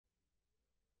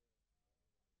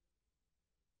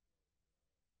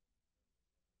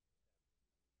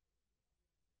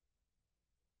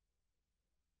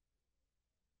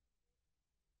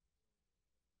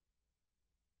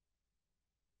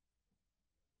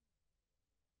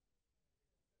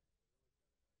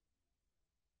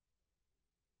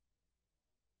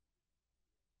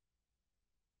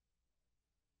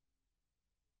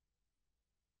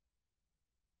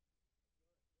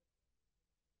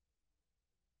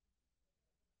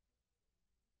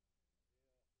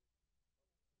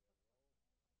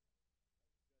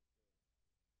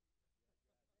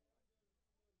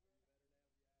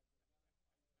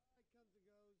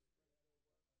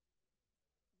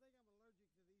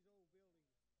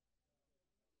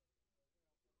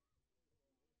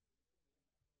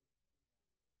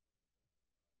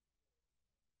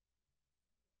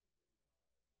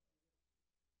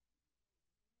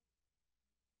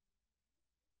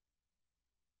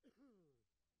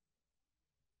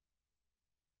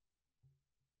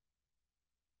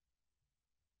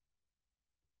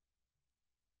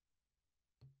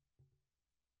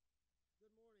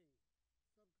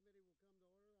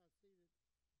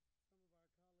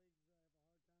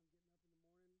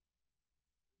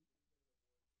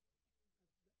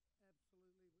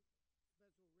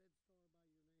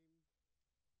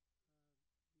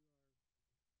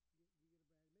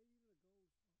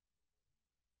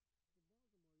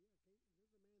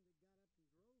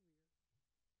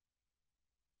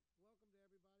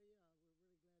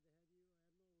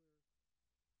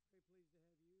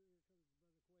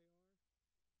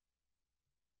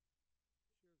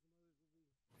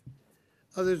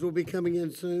Others will be coming in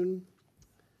soon.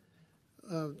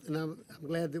 And I'm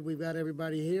glad that we've got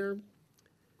everybody here.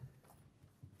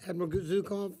 Admiral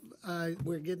Zukunft,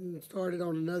 we're getting started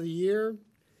on another year.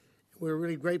 We're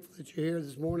really grateful that you're here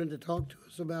this morning to talk to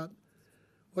us about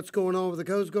what's going on with the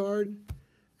Coast Guard.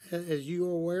 As you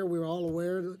are aware, we're all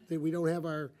aware that we don't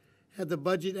have the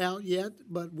budget out yet,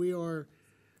 but we are,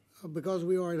 because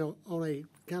we are on a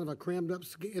kind of a crammed up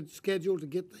schedule to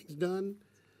get things done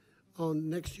on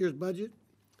next year's budget,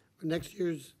 or next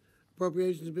year's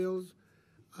appropriations bills.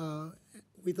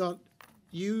 We thought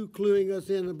you cluing us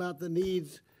in about the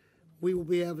needs, we will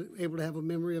be able to have a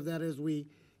memory of that as we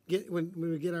get when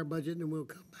we get our budget, and we'll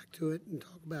come back to it and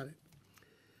talk about it.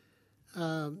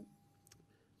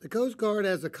 The Coast Guard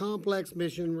has a complex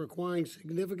mission requiring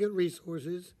significant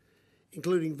resources,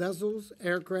 including vessels,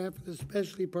 aircraft, and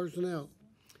especially personnel,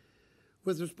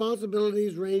 with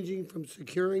responsibilities ranging from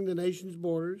securing the nation's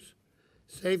borders,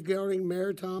 safeguarding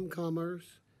maritime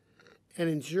commerce, and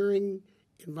ensuring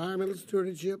environmental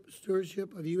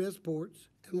stewardship of U.S. ports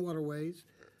and waterways,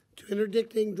 to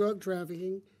interdicting drug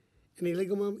trafficking and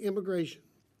illegal immigration,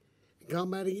 and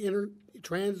combating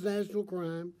transnational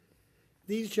crime.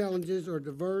 These challenges are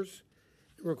diverse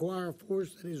and require a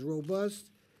force that is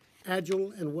robust,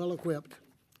 agile, and well-equipped.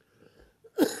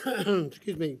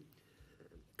 Excuse me.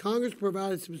 Congress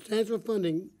provided substantial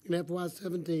funding in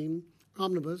FY17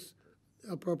 omnibus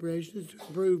appropriations to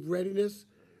improve readiness,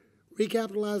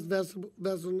 recapitalize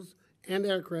vessels and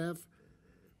aircraft,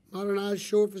 modernize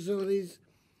shore facilities,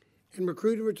 and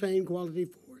recruit and retain quality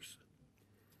force.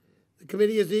 The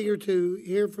committee is eager to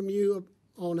hear from you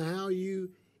on how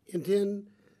you intend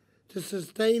to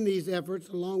sustain these efforts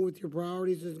along with your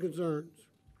priorities and concerns.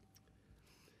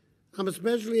 I'm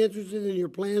especially interested in your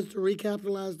plans to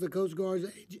recapitalize the Coast Guard's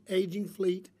aging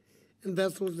fleet and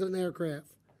vessels and aircraft.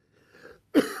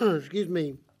 Excuse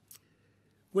me.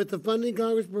 With the funding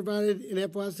Congress provided in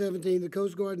FY17, the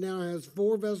Coast Guard now has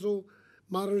 4 vessel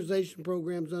modernization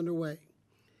programs underway.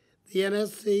 The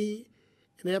NSC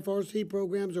and FRC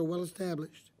programs are well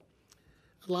established.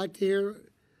 I'd like to hear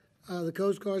the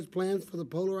Coast Guard's plans for the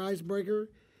polar icebreaker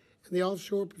and the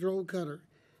offshore patrol cutter,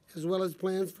 as well as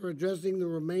plans for addressing the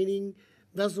remaining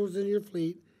vessels in your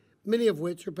fleet, many of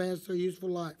which are past their useful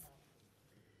life.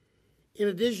 In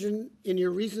addition, in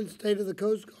your recent State of the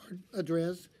Coast Guard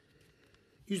address,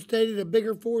 you stated a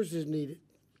bigger force is needed.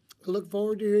 I look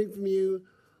forward to hearing from you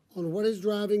on what is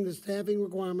driving the staffing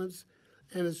requirements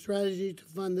and a strategy to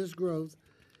fund this growth,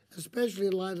 especially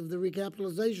in light of the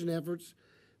recapitalization efforts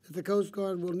that the Coast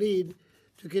Guard will need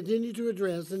to continue to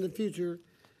address in the future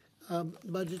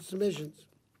budget submissions.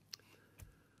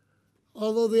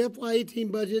 Although the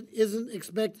FY18 budget isn't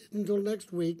expected until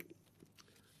next week,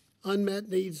 unmet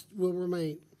needs will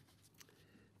remain.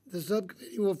 The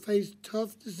subcommittee will face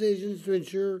tough decisions to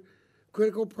ensure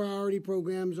critical priority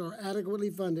programs are adequately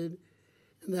funded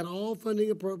and that all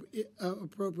funding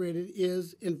appropriated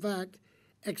is, in fact,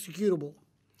 executable.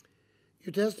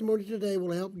 Your testimony today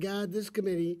will help guide this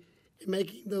committee in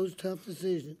making those tough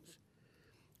decisions.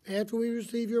 After we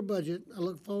receive your budget, I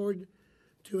look forward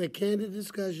to a candid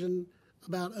discussion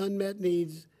about unmet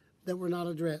needs that were not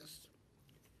addressed.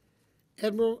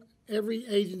 Admiral, every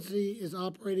agency is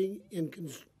operating in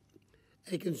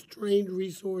a constrained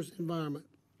resource environment.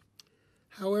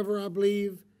 However, I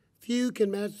believe few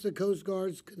can match the Coast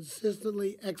Guard's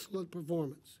consistently excellent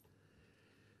performance.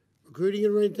 Recruiting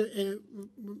and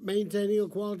maintaining a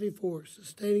quality force,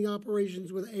 sustaining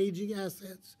operations with aging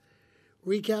assets,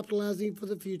 recapitalizing for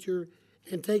the future,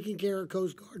 and taking care of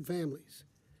Coast Guard families.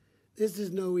 This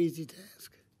is no easy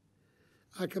task.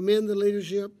 I commend the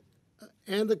leadership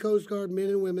and the Coast Guard men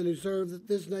and women who serve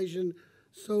this nation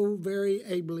so very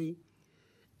ably.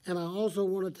 And I also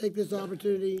want to take this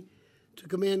opportunity to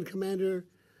commend Commander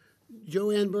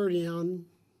Joanne Berdion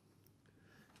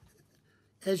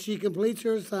as she completes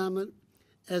her assignment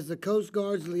as the Coast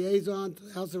Guard's liaison to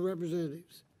the House of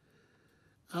Representatives.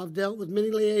 I've dealt with many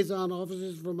liaison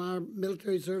officers from our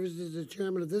military services as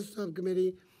chairman of this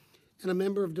subcommittee and a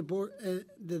member of the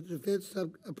Defense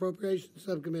Appropriations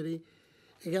Subcommittee,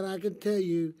 and I can tell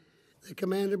you that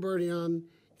Commander Berdion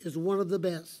is one of the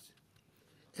best.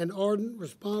 An ardent,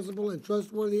 responsible, and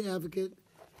trustworthy advocate,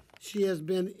 she has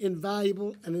been an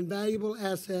invaluable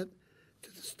asset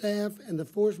to the staff and the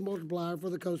force multiplier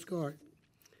for the Coast Guard.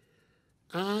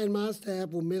 I and my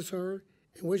staff will miss her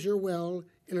and wish her well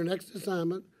in her next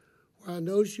assignment, where I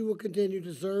know she will continue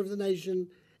to serve the nation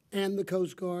and the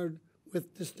Coast Guard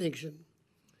with distinction.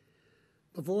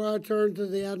 Before I turn to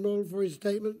the Admiral for his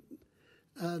statement,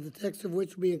 the text of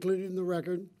which will be included in the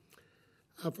record,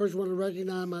 I first want to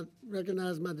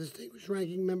recognize my distinguished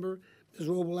ranking member, Ms.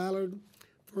 Roble Allard,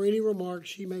 for any remarks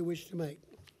she may wish to make.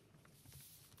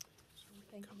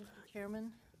 Thank you, Mr.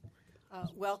 Chairman.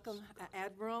 Welcome,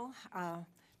 Admiral,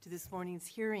 to this morning's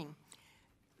hearing.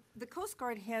 The Coast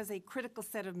Guard has a critical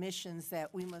set of missions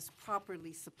that we must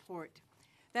properly support.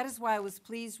 That is why I was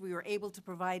pleased we were able to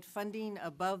provide funding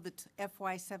above the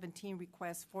FY17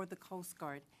 request for the Coast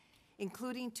Guard,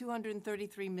 including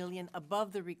 $233 million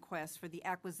above the request for the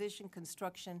Acquisition,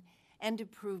 Construction, and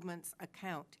Improvements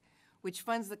account, which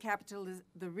funds the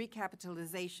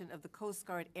recapitalization of the Coast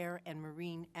Guard air and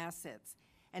marine assets,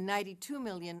 and $92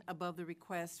 million above the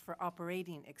request for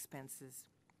operating expenses.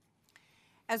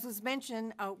 As was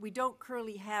mentioned, we don't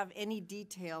currently have any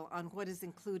detail on what is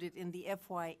included in the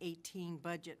FY18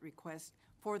 budget request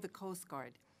for the Coast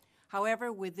Guard.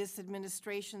 However, with this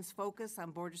administration's focus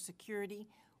on border security,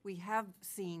 we have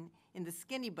seen in the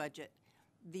skinny budget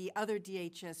the other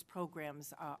DHS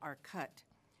programs are cut.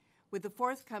 With the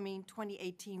forthcoming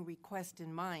 2018 request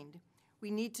in mind, we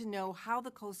need to know how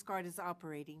the Coast Guard is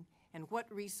operating and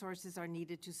what resources are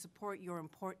needed to support your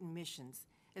important missions,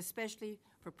 especially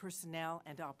for personnel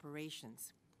and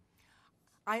operations.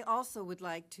 I also would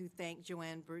like to thank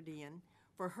Joanne Burdian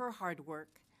for her hard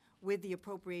work with the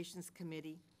Appropriations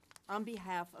Committee on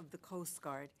behalf of the Coast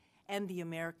Guard and the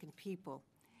American people,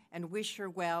 and wish her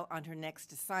well on her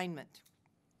next assignment.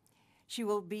 She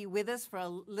will be with us for a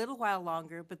little while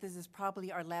longer, but this is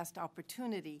probably our last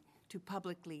opportunity to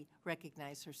publicly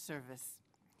recognize her service.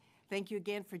 Thank you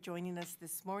again for joining us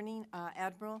this morning,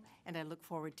 Admiral, and I look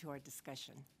forward to our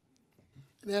discussion.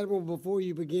 And Admiral, before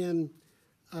you begin,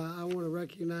 I want to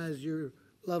recognize your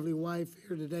lovely wife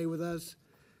here today with us.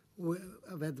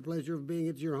 I've had the pleasure of being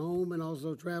at your home and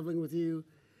also traveling with you,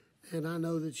 and I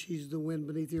know that she's the wind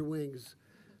beneath your wings.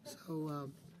 So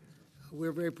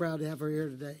we're very proud to have her here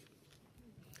today.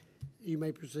 You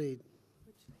may proceed.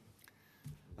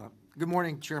 Good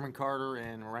morning, Chairman Carter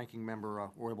and Ranking Member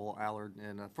Roybal Allard.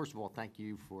 And first of all, thank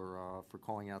you for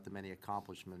calling out the many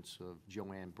accomplishments of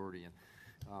Joanne Burdian.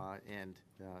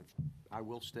 I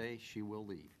will stay, she will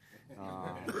leave.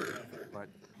 But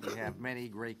we have many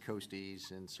great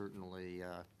coasties and certainly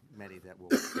many that will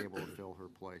be able to fill her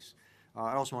place.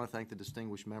 I also want to thank the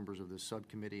distinguished members of this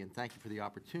subcommittee and thank you for the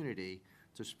opportunity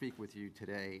to speak with you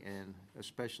today. And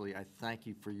especially, I thank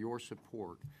you for your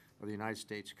support of the United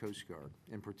States Coast Guard.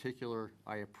 In particular,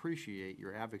 I appreciate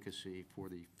your advocacy for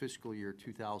the fiscal year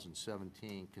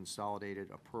 2017 consolidated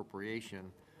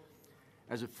appropriation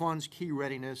as it funds key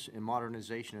readiness and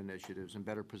modernization initiatives and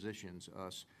better positions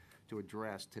us to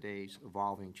address today's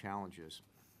evolving challenges.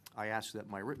 I ask that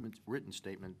my written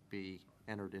statement be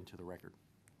entered into the record.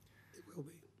 It will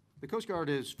be. The Coast Guard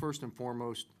is first and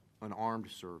foremost an armed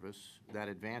service that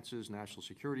advances national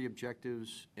security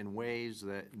objectives in ways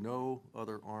that no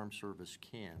other armed service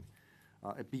can.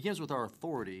 It begins with our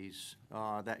authorities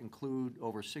that include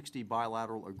over 60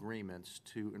 bilateral agreements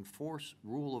to enforce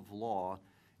rule of law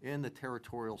in the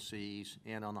territorial seas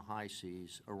and on the high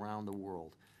seas around the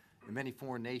world. And many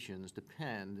foreign nations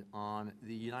depend on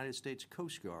the United States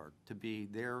Coast Guard to be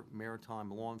their maritime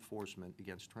law enforcement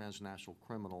against transnational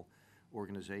criminal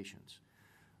organizations.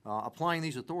 Applying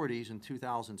these authorities in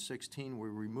 2016, we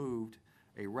removed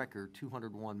a record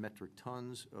 201 metric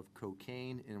tons of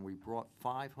cocaine, and we brought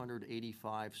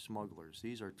 585 smugglers.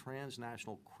 These are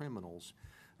transnational criminals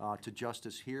to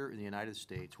justice here in the United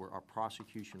States, where our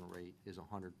prosecution rate is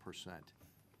 100%.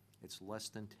 It's less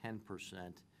than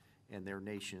 10% in their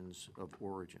nations of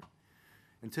origin.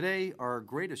 And today, our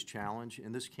greatest challenge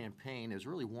in this campaign is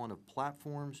really one of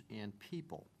platforms and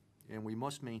people. And we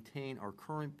must maintain our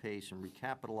current pace in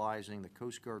recapitalizing the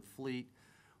Coast Guard fleet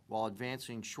while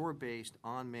advancing shore-based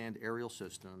unmanned aerial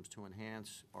systems to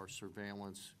enhance our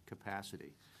surveillance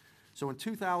capacity. So in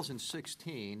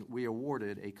 2016, we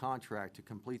awarded a contract to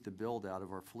complete the build-out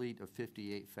of our fleet of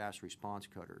 58 fast response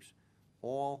cutters,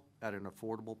 all at an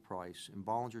affordable price, and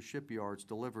Bollinger Shipyards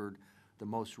delivered the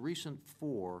most recent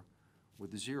 4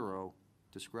 with 0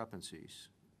 discrepancies.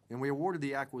 And we awarded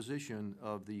the acquisition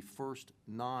of the first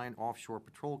 9 offshore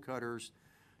patrol cutters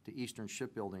to Eastern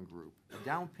Shipbuilding Group, a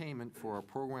down payment for a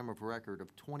program of record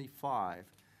of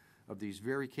 25 of these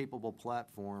very capable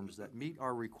platforms that meet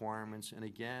our requirements and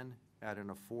again at an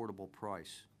affordable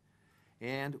price.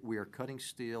 And we are cutting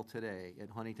steel today at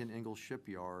Huntington Ingalls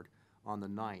Shipyard on the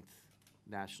 9th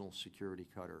National Security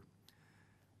Cutter.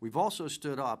 We've also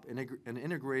stood up an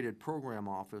integrated program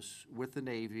office with the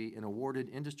Navy and awarded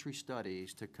industry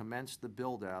studies to commence the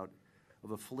build-out of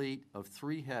a fleet of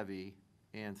 3 heavy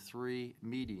and 3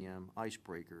 medium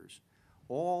icebreakers,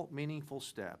 all meaningful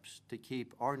steps to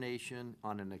keep our nation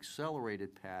on an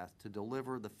accelerated path to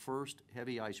deliver the first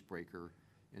heavy icebreaker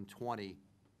in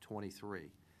 2023.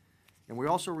 And we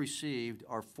also received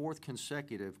our 4th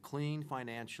consecutive clean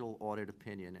financial audit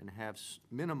opinion and have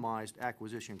minimized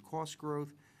acquisition cost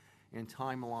growth and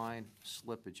timeline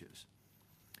slippages.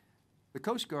 The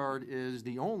Coast Guard is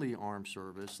the only armed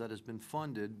service that has been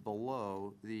funded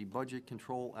below the Budget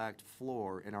Control Act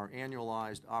floor in our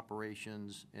annualized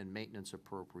operations and maintenance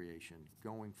appropriation.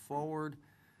 Going forward,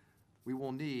 we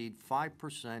will need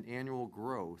 5% annual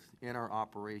growth in our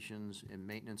operations and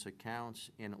maintenance accounts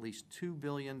and at least $2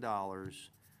 billion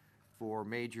for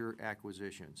major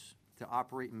acquisitions to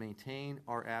operate and maintain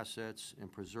our assets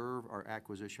and preserve our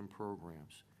acquisition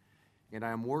programs. And I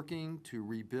am working to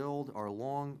rebuild our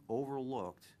long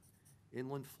overlooked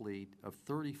inland fleet of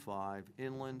 35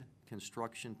 inland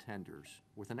construction tenders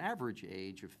with an average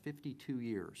age of 52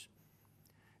 years.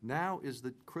 Now is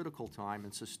the critical time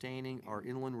in sustaining our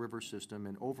inland river system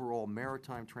and overall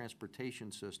maritime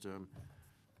transportation system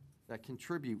that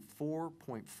contribute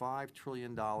 $4.5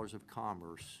 trillion of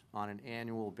commerce on an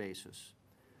annual basis.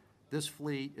 This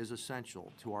fleet is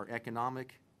essential to our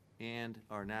economic and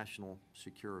our national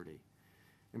security.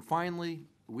 And finally,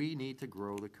 we need to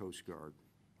grow the Coast Guard.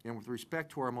 And with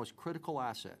respect to our most critical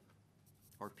asset,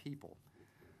 our people,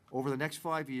 over the next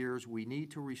 5 years, we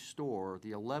need to restore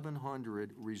the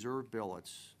 1,100 reserve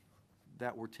billets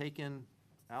that were taken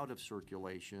out of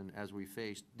circulation as we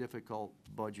faced difficult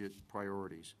budget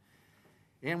priorities.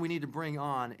 And we need to bring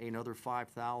on another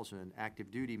 5,000 active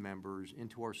duty members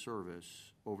into our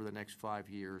service over the next 5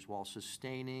 years while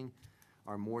sustaining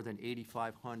our more than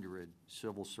 8,500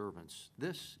 civil servants.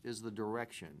 This is the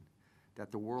direction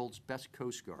that the world's best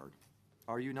Coast Guard,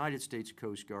 our United States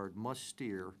Coast Guard, must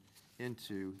steer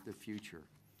into the future.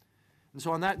 And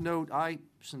so on that note, I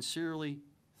sincerely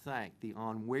thank the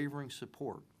unwavering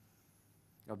support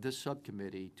of this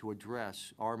subcommittee to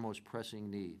address our most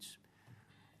pressing needs.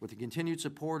 With the continued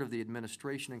support of the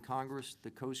administration and Congress,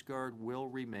 the Coast Guard will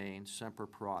remain semper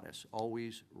paratus,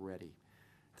 always ready.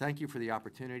 Thank you for the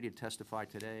opportunity to testify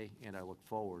today, and I look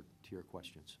forward to your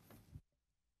questions.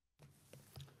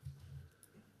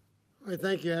 All right,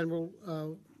 thank you,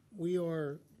 Admiral. We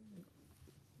are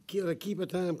going to keep a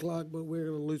time clock, but we're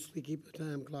going to loosely keep the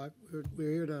time clock.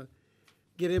 We're here to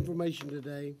get information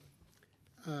today.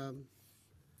 I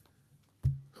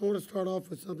want to start off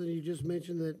with something you just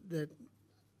mentioned that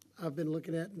I've been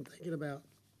looking at and thinking about.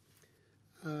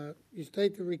 You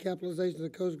state the recapitalization of the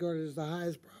Coast Guard is the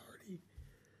highest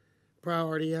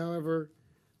priority. However,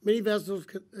 many vessels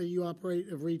you operate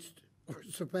have reached or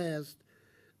surpassed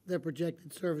their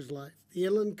projected service life. The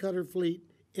inland cutter fleet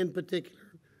in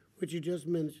particular, which you just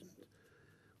mentioned,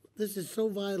 this is so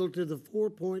vital to the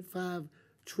 $4.5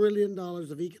 trillion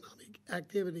of economic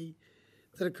activity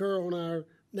that occur on our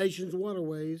nation's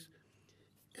waterways,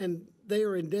 and they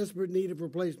are in desperate need of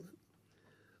replacement.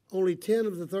 Only 10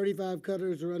 of the 35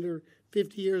 cutters are under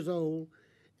 50 years old,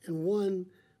 and one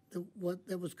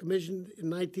that was commissioned in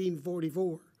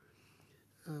 1944.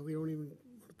 We don't even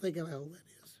think of how old that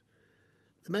is.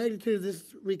 The magnitude of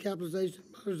this recapitalization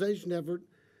modernization effort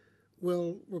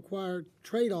will require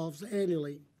trade-offs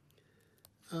annually.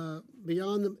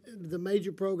 Beyond the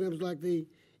major programs like the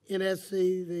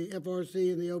NSC, the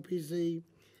FRC, and the OPC,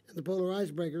 and the Polar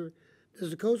Icebreaker, does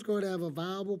the Coast Guard have a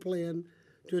viable plan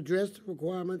to address the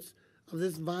requirements of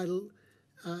this vital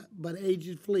but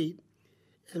aged fleet?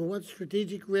 And what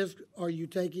strategic risks are you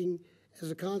taking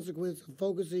as a consequence of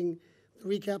focusing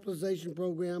the recapitalization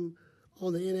program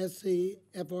on the NSC,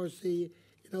 FRC,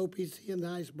 and OPC, and the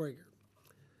Icebreaker?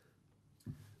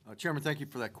 Chairman, thank you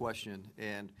for that question.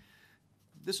 And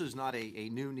this is not a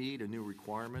new need, a new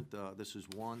requirement. This is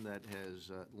one that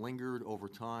has lingered over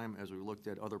time as we looked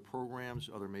at other programs,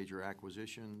 other major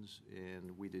acquisitions,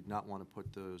 and we did not want to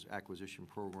put those acquisition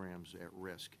programs at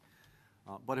risk.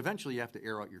 But eventually you have to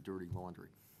air out your dirty laundry.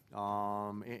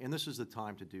 And this is the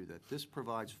time to do that. This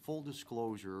provides full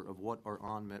disclosure of what our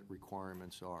on-met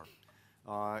requirements are.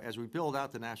 As we build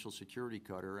out the National Security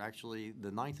Cutter, actually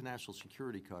the 9th National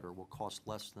Security Cutter will cost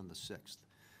less than the 6th.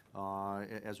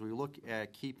 As we look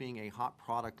at keeping a hot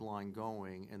product line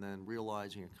going and then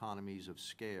realizing economies of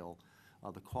scale,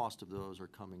 the cost of those are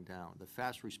coming down. The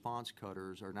fast response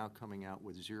cutters are now coming out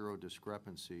with zero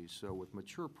discrepancies. So with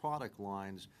mature product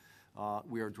lines,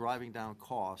 we are driving down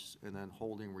costs and then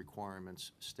holding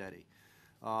requirements steady.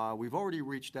 We've already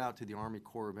reached out to the Army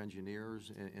Corps of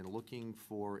Engineers and looking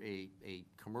for a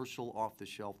commercial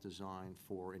off-the-shelf design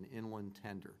for an inland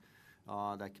tender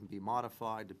that can be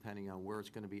modified depending on where it's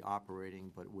going to be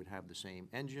operating, but would have the same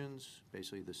engines,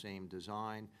 basically the same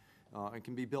design, and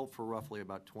can be built for roughly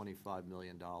about $25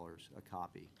 million a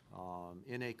copy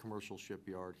in a commercial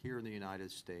shipyard here in the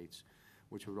United States,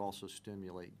 which would also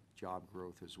stimulate job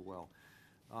growth as well.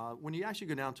 When you actually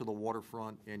go down to the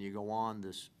waterfront and you go on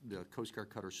the Coast Guard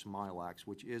cutter Smilax,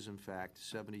 which is in fact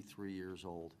 73 years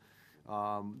old,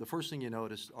 the first thing you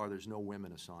notice are there's no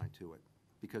women assigned to it,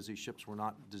 because these ships were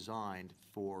not designed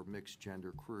for mixed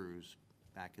gender crews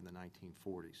back in the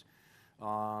 1940s.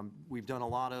 We've done a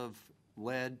lot of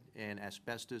lead and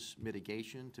asbestos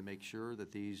mitigation to make sure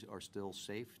that these are still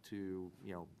safe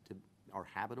are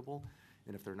habitable.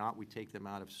 And if they're not, we take them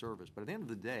out of service. But at the end of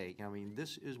the day, I mean,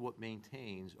 this is what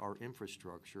maintains our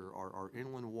infrastructure, our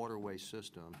inland waterway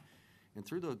system. And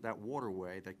through that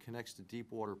waterway that connects to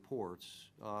deep water ports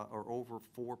are over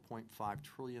 $4.5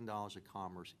 trillion of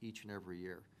commerce each and every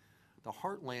year. The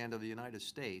heartland of the United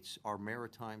States are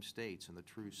maritime states in the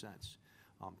true sense.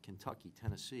 Kentucky,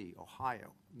 Tennessee,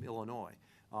 Ohio, Illinois,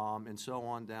 and so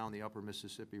on down the upper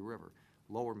Mississippi River,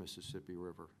 lower Mississippi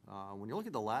River. When you look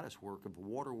at the lattice work of the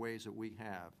waterways that we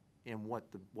have and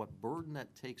what burden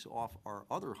that takes off our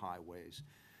other highways,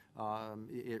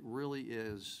 it really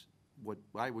is what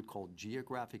I would call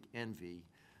geographic envy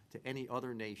to any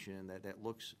other nation that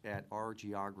looks at our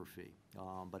geography,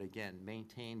 but again,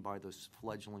 maintained by this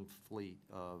fledgling fleet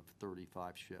of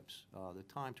 35 ships. The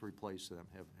time to replace them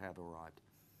have arrived.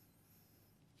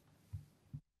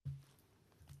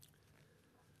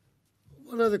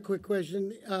 One other quick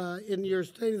question. In your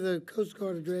State of the Coast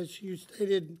Guard address, you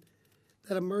stated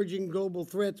that emerging global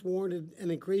threats warranted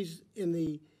an increase in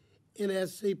the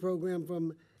NSC program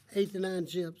from 8 to 9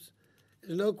 ships.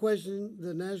 There's no question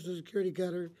the National Security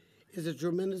Cutter is a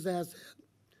tremendous asset,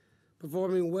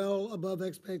 performing well above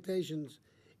expectations.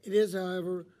 It is,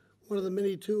 however, one of the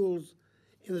many tools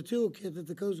in the toolkit that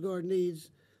the Coast Guard needs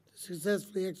to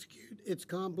successfully execute its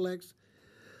complex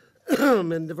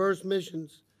and diverse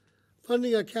missions.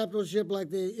 Funding a capital ship like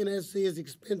the NSC is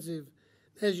expensive.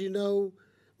 As you know,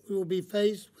 we will be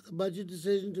faced with a budget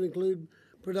decision to include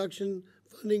production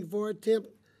funding for a 10th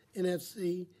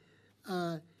NSC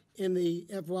in the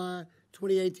FY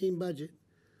 2018 budget.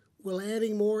 Will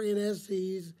adding more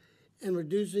NSCs and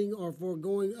reducing or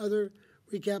foregoing other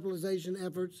recapitalization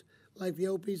efforts like the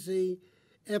OPC,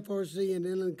 FRC, and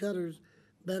inland cutters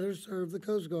better serve the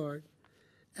Coast Guard?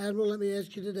 Admiral, let me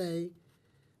ask you today,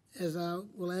 as I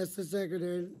will ask the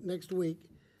Secretary next week,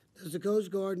 does the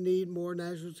Coast Guard need more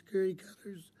national security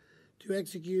cutters to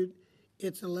execute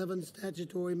its 11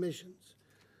 statutory missions?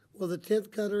 Will the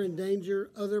 10th cutter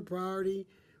endanger other priority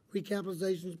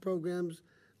recapitalization programs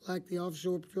like the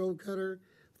Offshore Patrol Cutter,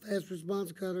 Fast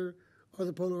Response Cutter, or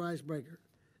the Polar Icebreaker?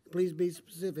 Please be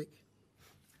specific.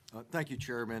 Thank you,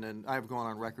 Chairman, and I've gone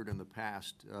on record in the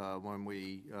past when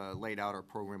we laid out our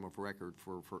program of record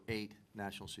for 8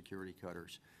 national security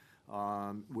cutters,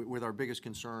 with our biggest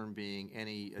concern being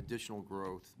any additional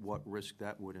growth, what risk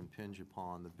that would impinge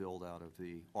upon the build-out of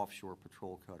the Offshore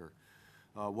Patrol Cutter.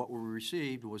 What we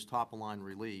received was top-of-line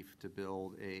relief to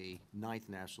build a 9th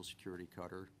national security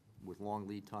cutter with long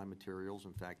lead time materials.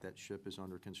 In fact, that ship is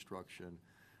under construction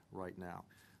right now.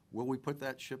 Will we put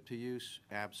that ship to use?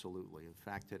 Absolutely. In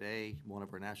fact, today, one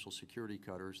of our national security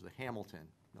cutters, the Hamilton,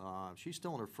 she's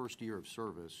still in her first year of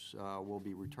service, will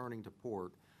be returning to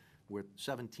port with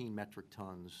 17 metric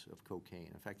tons of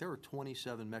cocaine. In fact, there are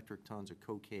 27 metric tons of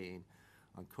cocaine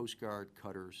on Coast Guard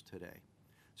cutters today.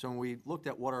 So when we looked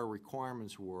at what our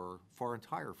requirements were for our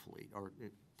entire fleet, our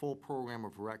full program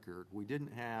of record, we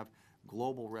didn't have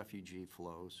global refugee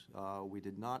flows. We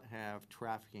did not have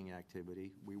trafficking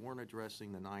activity. We weren't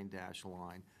addressing the 9-dash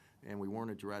line, and we weren't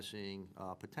addressing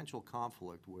potential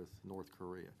conflict with North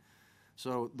Korea.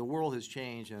 So the world has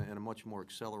changed at a much more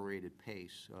accelerated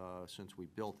pace since we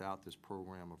built out this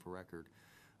program of record.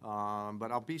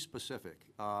 But I'll be specific.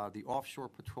 The Offshore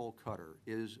Patrol Cutter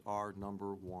is our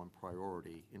 #1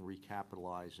 priority in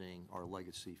recapitalizing our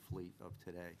legacy fleet of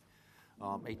today.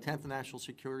 A 10th national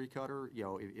security cutter,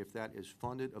 if that is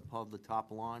funded above the top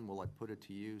line, will I put it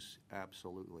to use?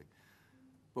 Absolutely.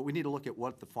 But we need to look at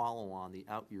what the follow-on, the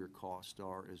out-year costs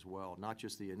are as well, not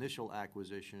just the initial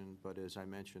acquisition, but as I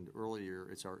mentioned earlier,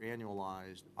 it's our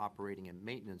annualized operating and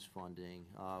maintenance funding.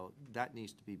 That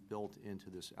needs to be built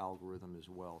into this algorithm as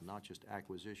well, not just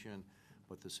acquisition,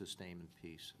 but the sustainment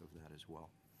piece of that as well.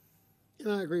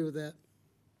 And I agree with that.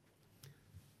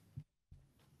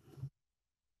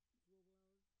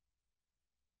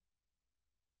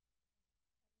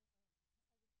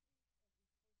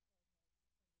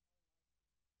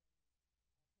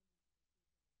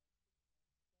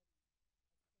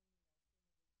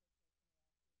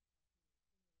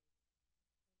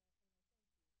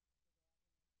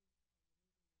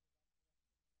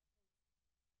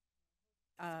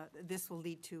 This will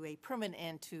lead to a permanent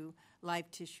end to live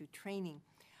tissue training.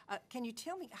 Can you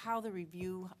tell me how the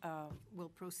review will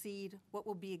proceed? What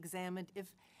will be examined if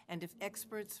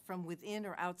experts from within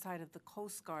or outside of the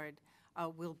Coast Guard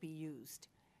will be used?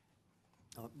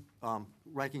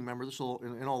 Ranking member, this will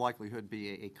in all likelihood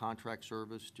be a contract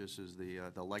service, just as the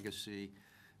legacy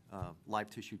live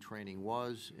tissue training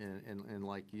was, and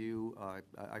like you,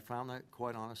 I found that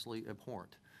quite honestly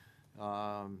abhorrent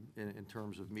in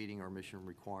terms of meeting our mission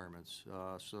requirements.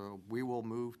 So we will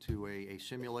move to a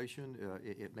simulation.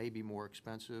 It may be more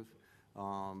expensive,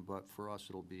 but for us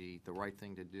it'll be the right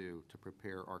thing to do to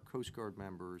prepare our Coast Guard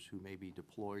members who may be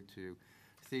deployed to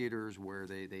theaters where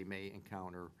they may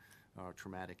encounter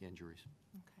traumatic injuries.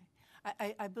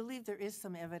 Okay. I believe there is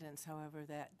some evidence, however,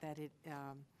 that it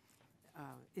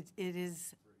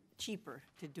is cheaper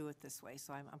to do it this way,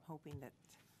 so I'm hoping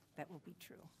that will be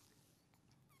true.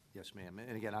 Yes, ma'am.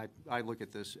 And again, I look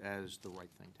at this as the right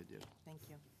thing to do. Thank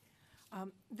you.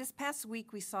 This past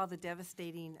week, we saw the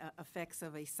devastating effects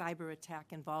of a cyber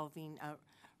attack involving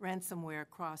ransomware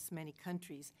across many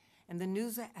countries. And the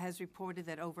news has reported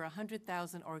that over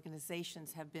 100,000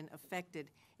 organizations have been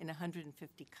affected in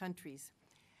 150 countries.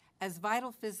 As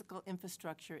vital physical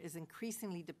infrastructure is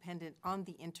increasingly dependent on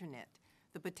the Internet,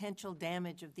 the potential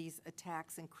damage of these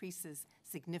attacks increases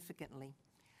significantly.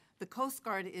 The Coast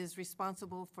Guard is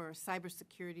responsible for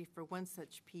cybersecurity for one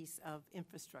such piece of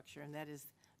infrastructure, and that is,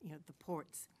 the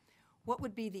ports. What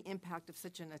would be the impact of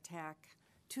such an attack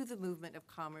to the movement of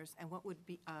commerce, and what would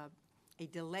be a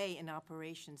delay in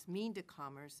operations mean to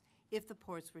commerce if the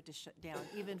ports were to shut down,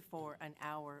 even for an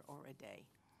hour or a day?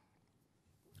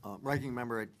 Ranking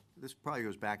member, this probably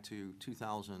goes back to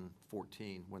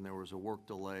 2014 when there was a work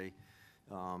delay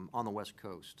on the West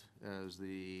Coast as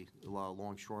the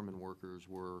longshoremen workers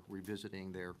were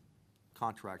revisiting their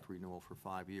contract renewal for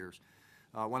 5 years.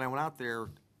 When I went out there,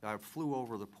 I flew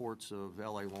over the ports of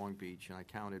LA Long Beach, and I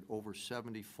counted over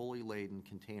 70 fully laden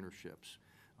container ships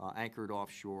anchored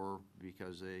offshore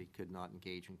because they could not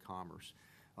engage in commerce.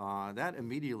 That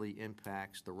immediately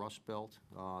impacts the Rust Belt,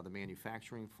 the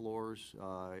manufacturing floors.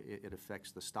 It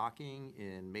affects the stocking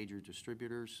in major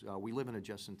distributors. We live in a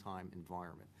just-in-time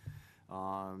environment.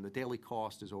 The daily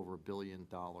cost is over $1 billion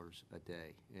a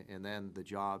day, and then the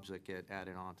jobs that get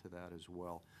added onto that as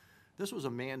well. This was a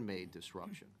man-made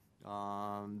disruption.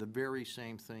 The very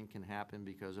same thing can happen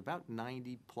because about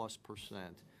 90+%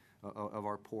 of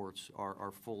our ports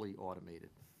are fully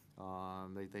automated.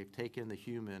 They've taken the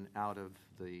human out of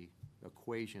the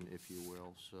equation, if you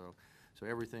will. So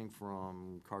everything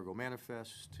from cargo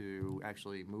manifests to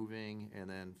actually moving and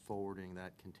then forwarding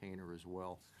that container as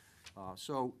well.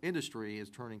 So industry is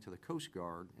turning to the Coast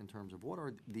Guard in terms of what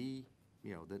are the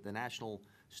national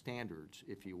standards,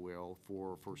 if you will,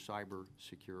 for cyber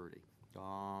security.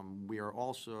 I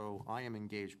am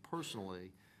engaged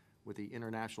personally with the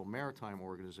International Maritime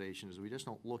Organization, as we just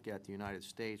don't look at the United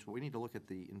States, but we need to look at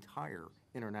the entire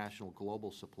international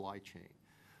global supply chain.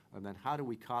 And then how do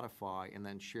we codify and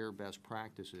then share best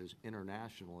practices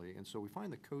internationally? And so we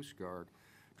find the Coast Guard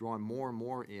drawing more and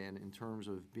more in terms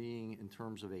of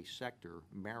a sector,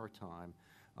 maritime,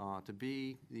 to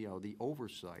be the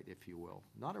oversight, if you will,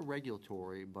 not a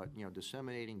regulatory, but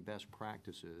disseminating best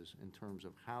practices in terms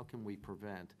of how can we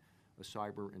prevent a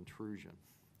cyber intrusion,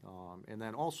 and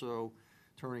then also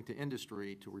turning to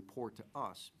industry to report to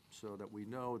us so that we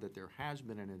know that there has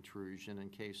been an intrusion in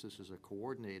case this is a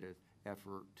coordinated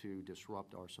effort to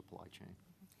disrupt our supply chain.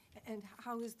 And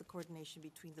how is the coordination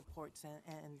between the ports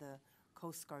and the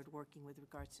Coast Guard working with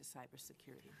regards to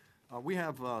cybersecurity? We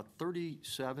have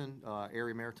 37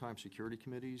 area maritime security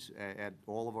committees at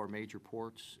all of our major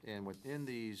ports, and within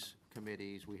these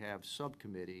committees we have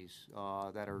subcommittees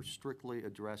that are strictly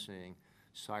addressing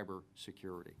cyber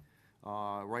security.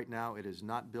 Right now it is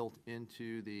not built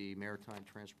into the Maritime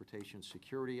Transportation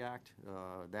Security Act.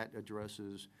 That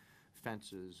addresses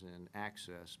fences and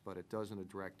access, but it doesn't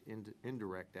address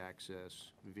indirect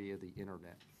access via the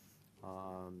internet.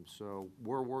 So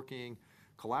we're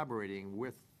collaborating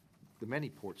with the many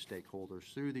port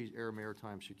stakeholders through these air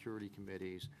maritime security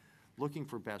committees, looking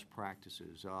for best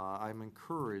practices. I'm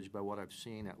encouraged by what I've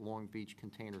seen at Long Beach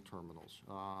container terminals.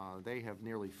 They have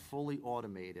nearly fully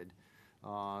automated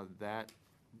that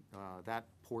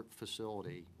port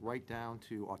facility, right down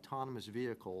to autonomous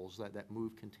vehicles that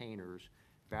move containers,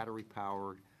 battery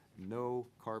powered, no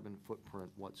carbon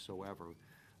footprint whatsoever.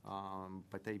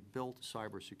 But they built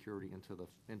cybersecurity into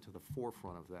the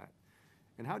forefront of that.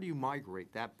 And how do you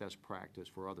migrate that best practice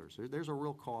for others? There's a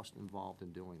real cost involved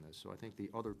in doing this. So I think the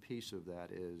other piece of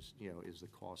that is the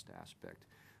cost aspect.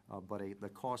 But the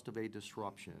cost of a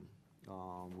disruption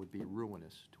would be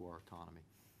ruinous to our economy.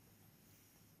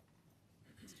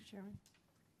 Mr. Chairman?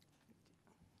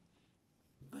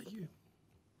 Thank you.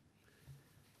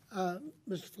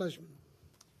 Mr. Fleshman.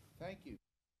 Thank you.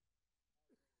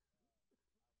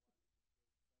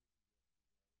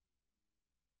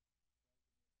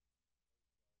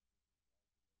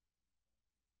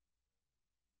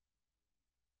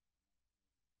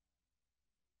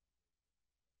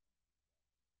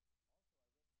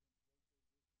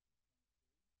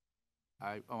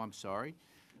 I'm sorry.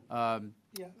 Yeah,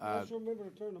 let's remember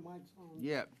to turn the mics on.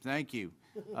 Yeah, thank you.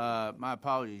 My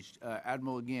apologies.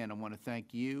 Admiral, again, I want to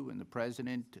thank you and the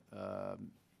President.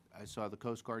 I saw the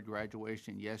Coast Guard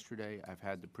graduation yesterday. I've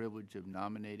had the privilege of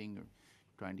nominating or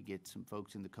trying to get some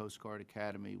folks in the Coast Guard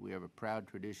Academy. We have a proud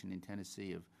tradition in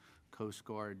Tennessee of Coast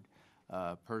Guard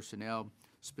personnel.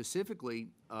 Specifically,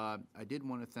 I did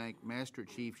want to thank Master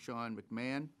Chief Sean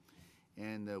McMahon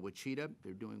and Wichita.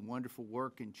 They're doing wonderful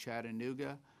work in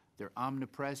Chattanooga. They're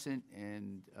omnipresent,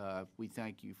 and we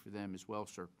thank you for them as well,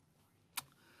 sir.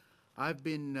 I've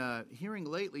been hearing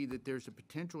lately that there's a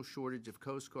potential shortage of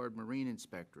Coast Guard Marine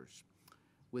inspectors.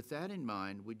 With that in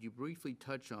mind, would you briefly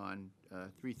touch on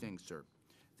three things, sir?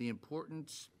 The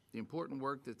important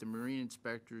work that the Marine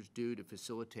inspectors do to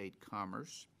facilitate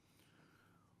commerce,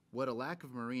 what a lack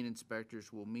of Marine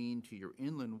inspectors will mean to your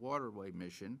inland waterway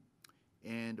mission,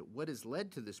 and what has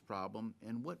led to this problem,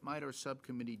 and what might our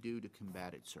subcommittee do to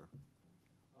combat it, sir?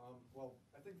 Well,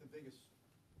 I think the biggest,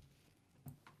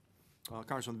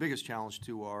 Congressman, the biggest challenge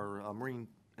to our marine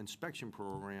inspection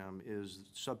program is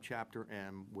Subchapter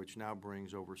M, which now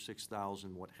brings over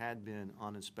 6,000 what had been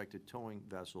uninspected towing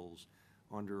vessels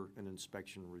under an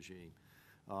inspection regime.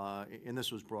 And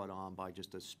this was brought on by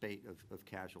just a spate of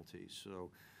casualties.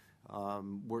 So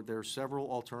there are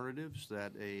several alternatives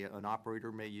that an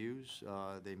operator may use.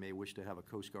 They may wish to have a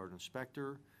Coast Guard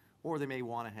inspector, or they may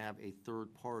want to have a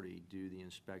third party do the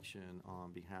inspection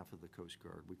on behalf of the Coast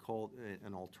Guard. We call it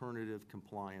an alternative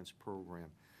compliance program.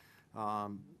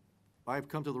 I've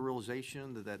come to the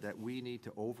realization that we need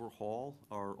to overhaul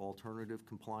our alternative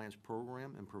compliance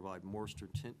program and provide more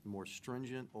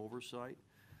stringent oversight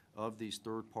of these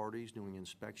third parties doing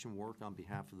inspection work on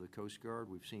behalf of the Coast Guard.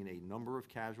 We've seen a number of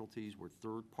casualties where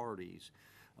third parties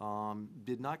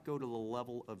did not go to the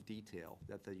level of detail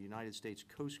that the United States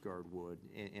Coast Guard would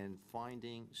in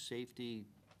finding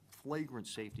flagrant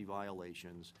safety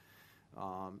violations.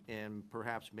 And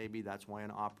perhaps maybe that's why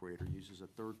an operator uses a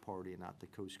third party and not the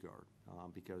Coast Guard,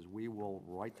 because we will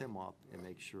write them up and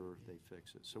make sure they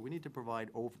fix it. So we need to provide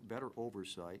better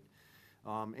oversight.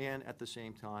 And at the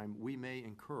same time, we may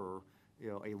incur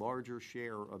a larger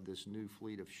share of this new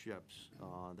fleet of ships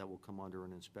that will come under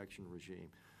an inspection regime.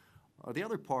 The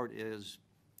other part is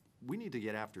we need to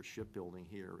get after shipbuilding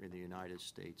here in the United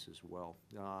States as well.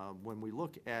 When we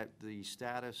look at the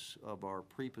status of our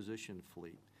pre-positioned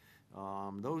fleet,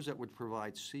 those that would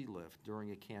provide sea lift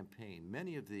during a campaign,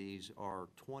 many of these are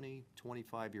 20,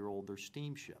 25-year-old, they're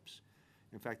steamships.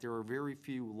 In fact, there are very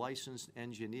few licensed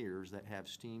engineers that have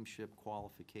steamship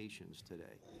qualifications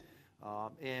today.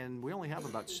 And we only have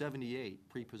about 78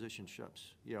 pre-positioned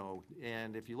ships,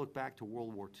 and if you look back to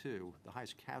World War II, the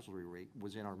highest casualty rate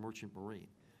was in our merchant marine.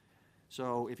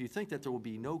 So if you think that there will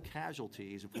be no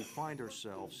casualties if we find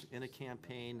ourselves in a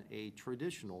campaign, a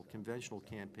traditional, conventional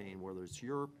campaign, whether it's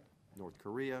Europe, North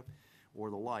Korea, or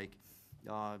the like,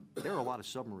 there are a lot of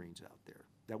submarines out there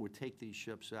that would take these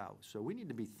ships out. So we need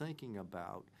to be thinking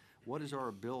about what is our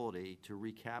ability to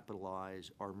recapitalize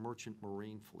our merchant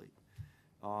marine fleet.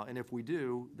 And if we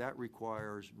do, that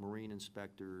requires marine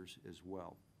inspectors as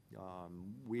well.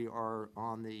 We are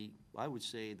on I would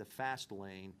say, the fast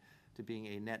lane to being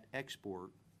a net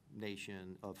export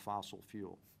nation of fossil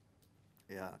fuel.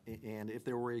 And if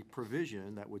there were a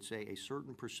provision that would say a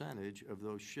certain percentage of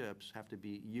those ships have to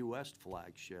be U.S.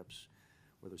 flagged ships,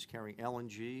 whether it's carrying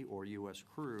LNG or U.S.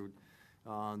 crude,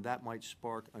 that might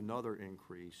spark another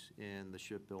increase in the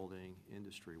shipbuilding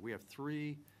industry. We have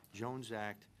 3 Jones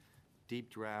Act deep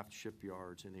draft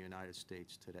shipyards in the United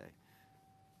States today.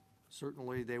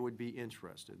 Certainly, they would be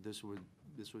interested. This would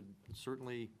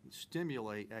certainly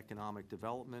stimulate economic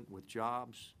development with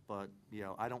jobs, but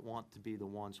I don't want to be the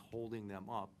ones holding them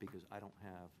up because I don't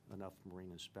have enough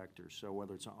marine inspectors. So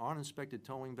whether it's uninspected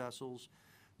towing vessels,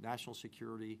 national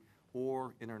security,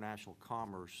 or international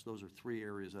commerce, those are 3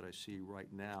 areas that I see right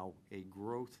now a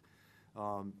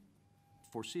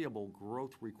foreseeable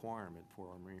growth requirement for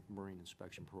our marine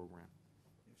inspection program.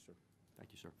 Yes, sir.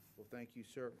 Thank you, sir. Well, thank you,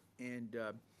 sir. And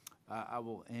I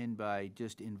will end by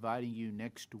just inviting you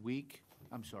next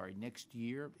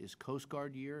year is Coast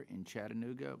Guard year in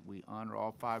Chattanooga. We honor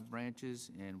all 5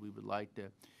 branches, and we would like to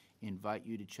invite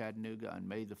you to Chattanooga on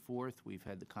May the 4th. We've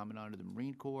had the Commandant of the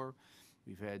Marine Corps.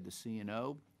 We've had the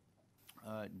CNO.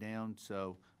 down,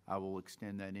 so I will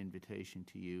extend that invitation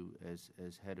to you as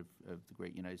head of the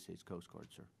great United States Coast Guard,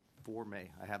 sir. 4 May.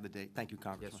 I have the date. Thank you,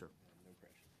 Congressman.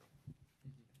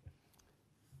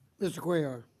 Yes, sir. Mr.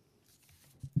 Cuellar.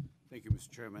 Thank you, Mr.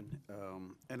 Chairman.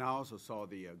 And I also saw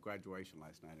the graduation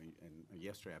last night, and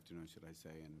yesterday afternoon, should I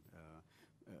say, and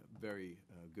very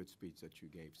good speech that you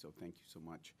gave, so thank you so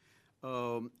much.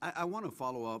 I want to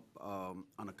follow up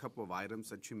on a couple of items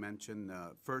that you mentioned.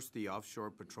 First, the offshore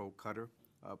patrol cutter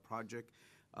project.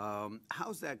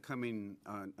 How's that coming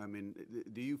on? I mean,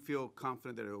 do you feel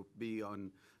confident that it'll be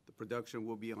on, the production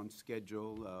will be on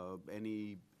schedule?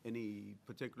 Any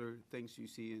particular things you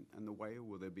see in the way, or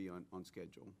will they be on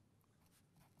schedule?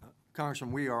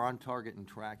 Congressman, we are on target and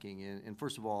tracking, and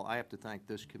first of all, I have to thank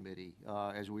this committee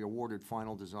as we awarded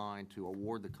final design to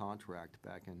award the contract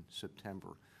back in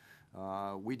September.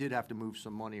 We did have to move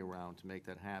some money around to make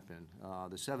that happen.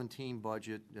 The 17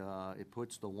 budget, it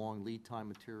puts the long lead time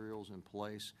materials in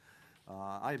place.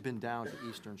 I have been down to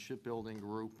Eastern Shipbuilding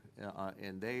Group,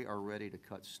 and they are ready to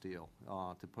cut steel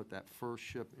to put that first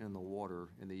ship in the water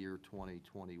in the year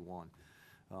 2021.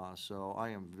 So I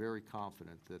am very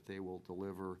confident that they will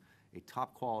deliver a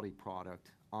top-quality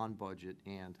product on budget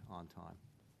and on time.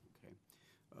 Okay.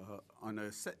 On a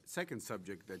second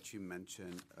subject that you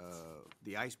mentioned,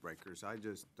 the icebreakers, I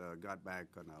just got back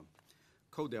on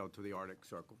a CODEL to the Arctic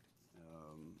Circle.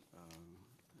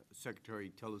 Secretary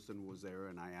Tillerson was there,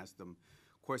 and I asked him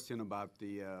a question about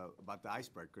the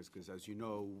icebreakers, because as you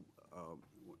know,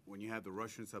 when you have the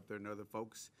Russians up there and other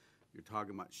folks, you're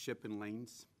talking about shipping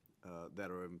lanes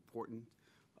that are important.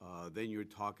 Then you're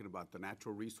talking about the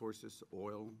natural resources,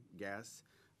 oil, gas,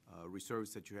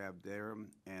 reserves that you have there,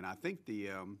 and I think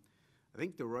the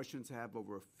Russians have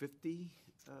over 50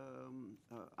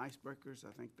 icebreakers.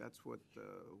 I think that's what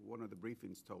one of the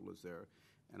briefings told us there.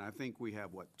 And I think we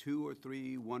have, what, 2 or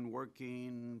 3, one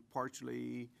working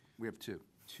partially? We have 2.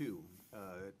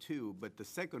 Two, but the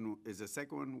second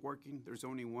one working? There's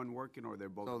only one working, or they're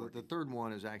both So working? the third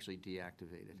one is actually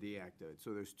deactivated. Deactivated.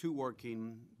 So there's 2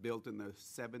 working, built in the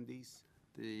 70s?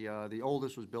 The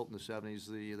oldest was built in the 70s.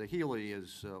 The Healy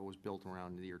was built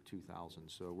around the year 2000,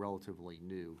 so relatively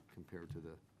new compared to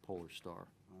the Polar Star.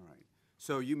 All right.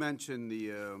 So you mentioned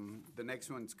the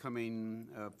next one's coming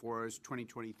for us,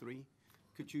 2023.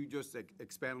 Could you just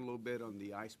expand a little bit on the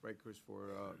icebreakers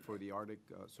for the Arctic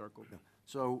Circle? Yeah.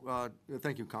 So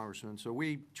thank you, Congressman. So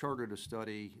we chartered a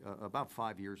study about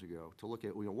 5 years ago to look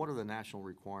at what are the national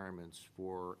requirements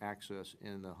for access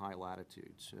in the high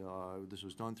latitudes. This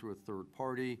was done through a third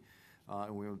party,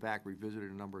 and we went back,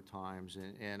 revisited a number of times,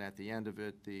 and at the end of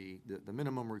it, the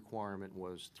minimum requirement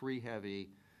was 3 heavy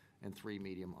and 3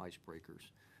 medium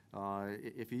icebreakers.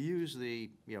 If you use a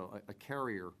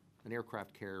carrier, an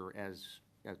aircraft carrier as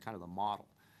kind of the model,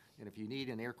 and if you need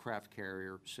an aircraft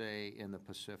carrier, say in the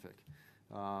Pacific,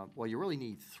 well, you really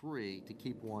need 3 to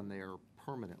keep one there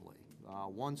permanently.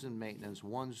 One's in maintenance,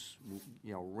 one's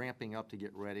ramping up to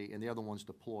get ready, and the other one's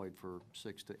deployed for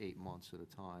 6 to 8 months at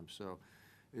a time. So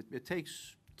it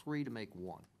takes 3 to make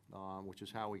 1, which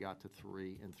is how we got to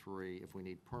 3 and 3 if we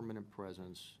need permanent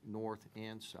presence north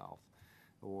and south,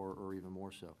 or even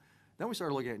more so. Then we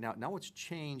started looking at now what's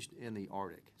changed in the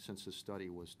Arctic since the study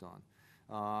was done.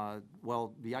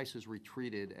 Well, the ice has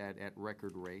retreated at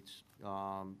record rates.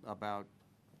 About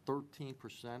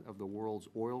 13% of the world's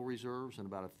oil reserves and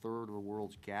about 1/3 of the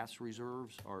world's gas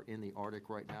reserves are in the Arctic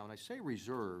right now. And I say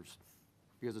reserves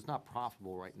because it's not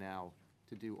profitable right now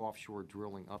to do offshore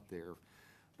drilling up there.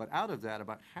 But out of that,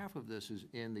 about half of this is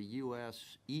in the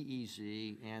U.S.,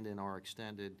 EEZ, and in our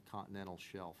extended continental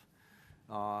shelf.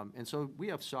 And so we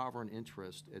have sovereign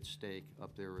interest at stake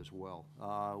up there as well.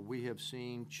 We have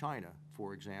seen China,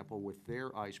 for example, with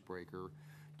their icebreaker,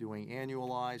 doing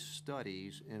annualized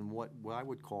studies in what I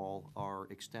would call our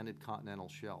extended continental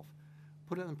shelf.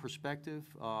 Put it in perspective,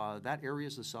 that area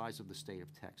is the size of the state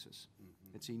of Texas.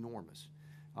 Mm-hmm. It's enormous.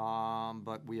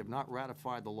 But we have not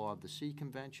ratified the Law of the Sea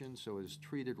Convention, so it is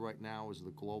treated right now as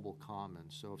the global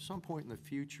commons. So if some point in the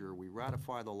future we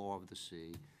ratify the Law of the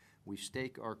Sea, we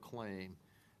stake our claim,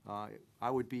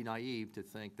 I would be naive to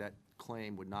think that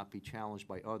claim would not be challenged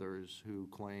by others who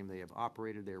claim they have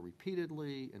operated there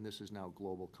repeatedly, and this is now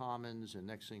global commons, and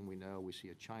next thing we know, we see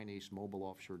a Chinese mobile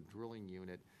offshore drilling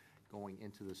unit going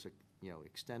into this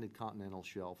extended continental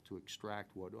shelf to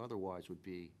extract what otherwise would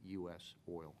be U.S.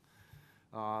 oil.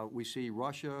 We see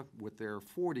Russia with their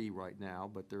 40 right now,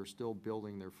 but they're still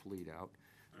building their fleet out,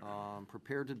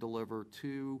 prepared to deliver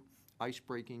 2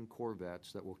 ice-breaking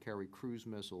corvettes that will carry cruise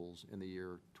missiles in the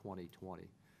year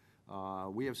 2020.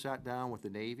 We have sat down with the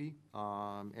Navy,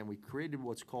 and we created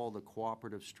what's called the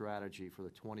cooperative strategy for the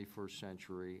 21st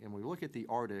century. And when we look at the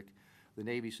Arctic, the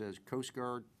Navy says, Coast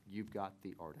Guard, you've got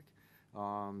the Arctic.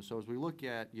 So as we look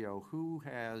at, who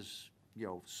has,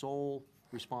 sole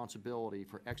responsibility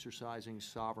for exercising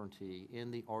sovereignty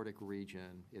in the Arctic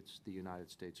region, it's the United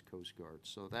States Coast Guard.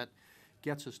 So that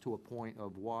gets us to a point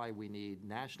of why we need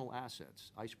national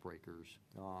assets, icebreakers,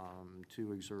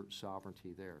 to exert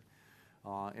sovereignty there.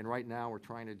 And right now, we're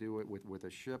trying to do it with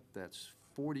a ship that's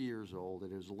 40 years old.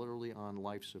 It is literally on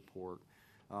life support,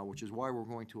 which is why we're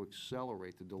going to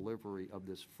accelerate the delivery of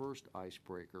this first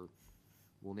icebreaker.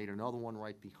 We'll need another one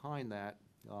right behind that,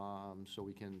 so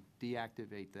we can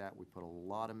deactivate that. We put a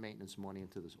lot of maintenance money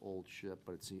into this old ship,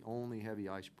 but it's the only heavy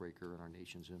icebreaker in our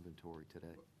nation's inventory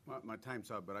today. My time's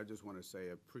up, but I just want to say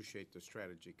I appreciate the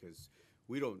strategy, because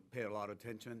we don't pay a lot of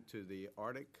attention to the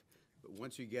Arctic. But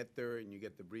once you get there and you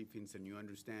get the briefings and you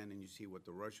understand and you see what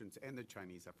the Russians and the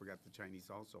Chinese, I forgot the Chinese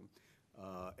also,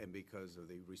 and because of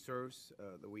the reserves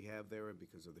that we have there, and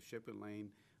because of the shipping lane,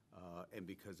 and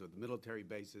because of the military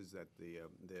bases that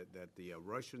the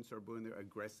Russians are doing there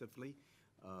aggressively,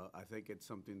 I think it's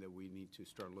something that we need to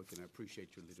start looking at. I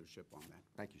appreciate your leadership on that.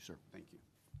 Thank you, sir. Thank you.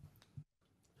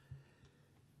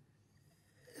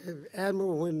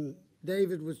 Admiral, when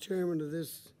David was chairman of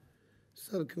this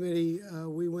subcommittee,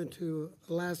 we went to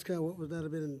Alaska. What would that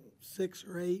have been, 6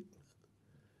 or 8?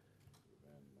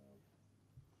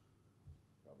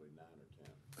 Probably 9 or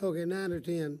 10. Okay, 9 or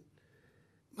 10.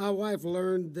 My wife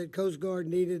learned that Coast Guard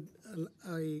needed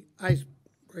a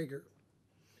icebreaker,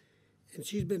 and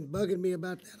she's been bugging me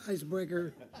about that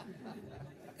icebreaker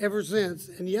ever since.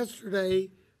 And yesterday,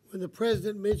 when the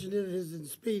president mentioned it in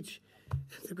his speech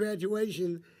at the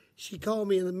graduation, she called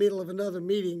me in the middle of another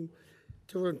meeting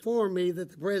to inform me that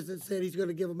the president said he's going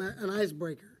to give him an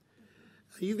icebreaker.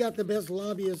 You've got the best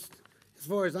lobbyist, as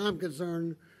far as I'm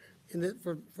concerned,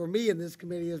 for me in this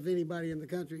committee as anybody in the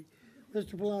country.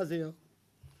 Mr. Palacio.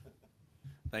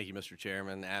 Thank you, Mr.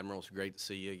 Chairman. Admiral, it's great to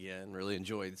see you again. Really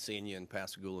enjoyed seeing you in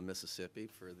Pascagoula, Mississippi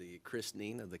for the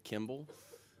christening of the Kimball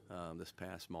this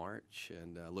past March,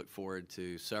 and look forward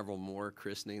to several more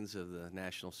christenings of the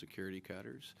national security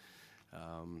cutters.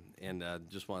 And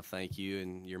just want to thank you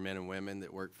and your men and women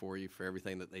that work for you for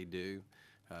everything that they do,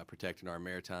 protecting our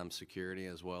maritime security,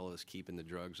 as well as keeping the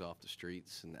drugs off the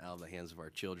streets and out of the hands of our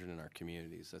children and our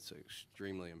communities. That's an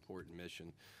extremely important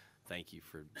mission. Thank you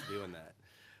for doing that.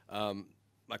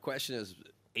 My question is,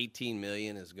 $18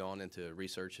 million has gone into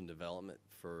research and development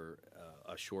for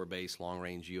a shore-based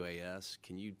long-range UAS.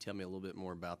 Can you tell me a little bit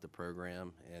more about the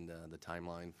program and the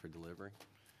timeline for delivery?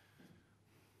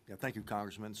 Yeah, thank you,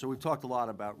 Congressman. So we've talked a lot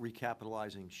about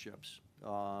recapitalizing ships,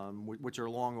 which are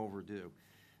long overdue.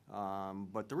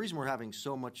 But the reason we're having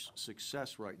so much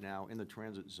success right now in the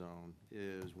transit zone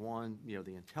is, one,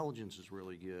 the intelligence is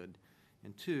really good,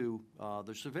 and two,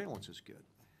 the surveillance is good.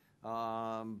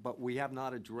 But we have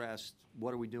not addressed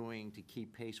what are we doing to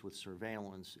keep pace with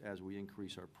surveillance as we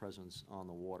increase our presence on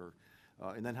the water.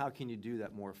 And then how can you do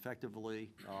that more effectively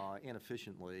and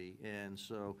efficiently? And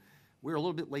so we're a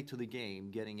little bit late to the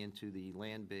game getting into the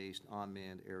land-based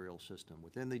unmanned aerial system.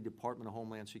 Within the Department of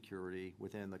Homeland Security,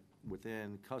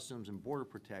 within Customs and Border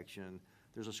Protection,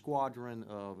 there's a squadron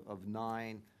of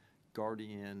 9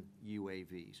 Guardian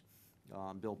UAVs.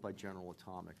 Built by General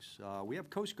Atomics. We have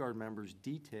Coast Guard members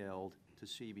detailed to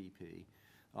CBP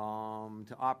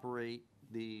to operate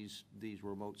these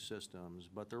remote systems,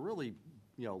 but they're really,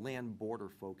 land border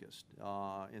focused,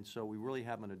 and so we really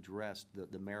haven't addressed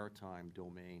the maritime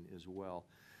domain as well.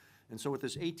 And so with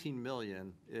this $18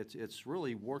 million, it's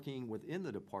really working within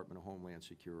the Department of Homeland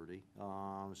Security.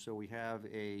 So we have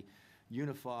a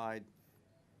unified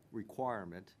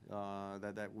requirement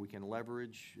that we can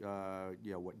leverage,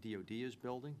 what DOD is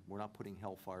building. We're not putting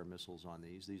Hellfire missiles on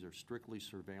these. These are strictly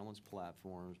surveillance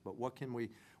platforms. But what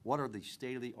are the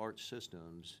state-of-the-art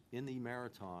systems in the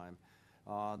maritime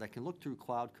that can look through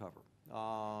cloud cover,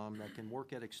 that can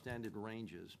work at extended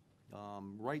ranges?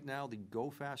 Right now, the Go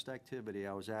Fast activity,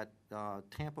 I was at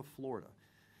Tampa, Florida,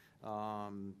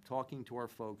 talking to our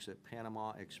folks at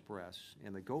Panama Express,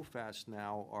 and the Go Fast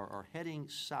now are heading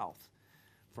south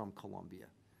from Colombia,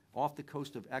 off the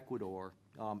coast of Ecuador,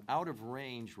 out of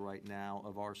range right now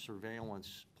of our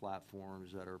surveillance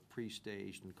platforms that are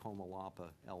pre-staged in Comalapa,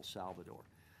 El Salvador.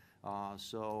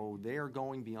 So they are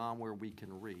going beyond where we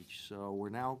can reach. So we're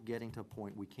now getting to a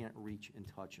point we can't reach and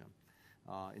touch them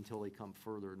until they come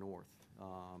further north.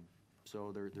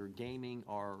 So they're gaming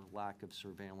our lack of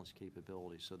surveillance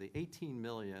capability. So the $18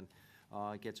 million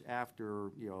gets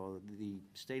after the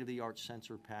state-of-the-art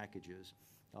sensor packages,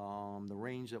 the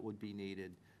range that would be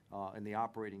needed, and the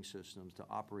operating systems to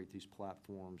operate these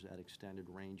platforms at extended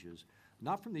ranges,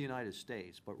 not from the United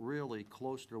States, but really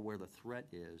closer to where the threat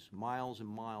is, miles and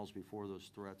miles before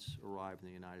those threats arrive in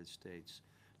the United States,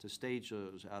 to stage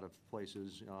those out of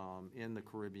places in the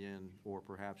Caribbean or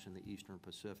perhaps in the Eastern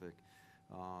Pacific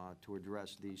to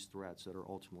address these threats that are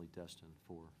ultimately destined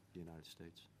for the United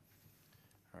States.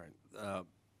 All right.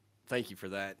 Thank you for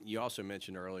that. You also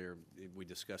mentioned earlier, we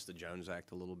discussed the Jones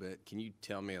Act a little bit. Can you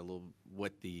tell me a little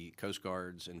what the Coast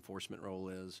Guard's enforcement role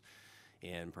is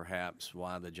and perhaps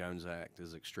why the Jones Act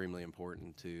is extremely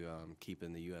important to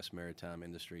keeping the U.S. maritime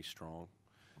industry strong?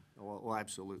 Well,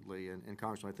 absolutely. And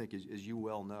Congressman, I think as you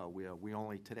well know, we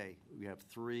only today, we have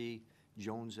 3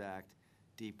 Jones Act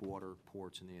deep water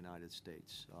ports in the United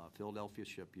States. Philadelphia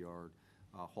Shipyard,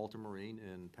 Halton Marine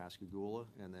in Pascagoula,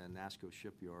 and then NASCO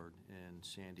Shipyard in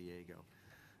San Diego.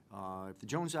 If the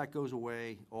Jones Act goes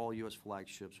away, all U.S. flagged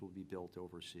ships will be built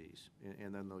overseas,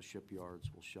 and then those shipyards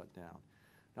will shut down.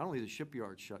 Not only the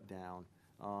shipyards shut down,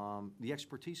 the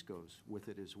expertise goes with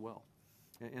it as well.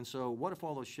 And so what if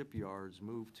all those shipyards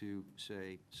move to,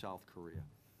 say, South Korea?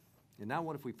 And now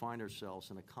what if we find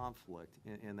ourselves in a conflict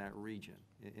in that region?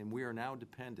 And we are now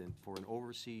dependent for an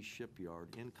overseas shipyard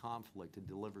in conflict to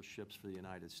deliver ships for the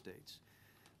United States.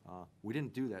 We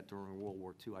didn't do that during World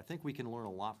War II. I think we can learn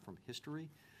a lot from history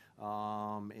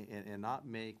and not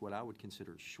make what I would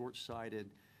consider short-sighted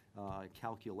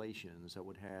calculations that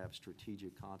would have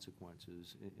strategic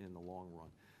consequences in the long run.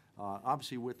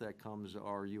 Obviously, with that comes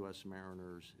our U.S.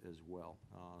 mariners as well.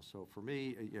 So for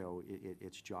me,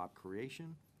 it's job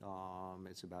creation,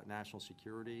 it's about national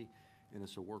security, and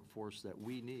it's a workforce that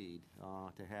we need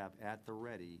to have at the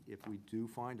ready if we do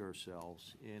find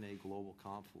ourselves in a global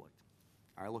conflict.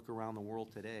 I look around the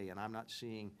world today, and I'm not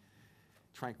seeing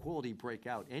tranquility break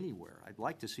out anywhere. I'd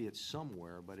like to see it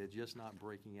somewhere, but it's just not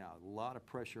breaking out. A lot of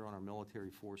pressure on our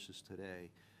military forces today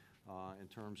in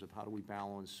terms of how do we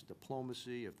balance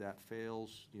diplomacy. If that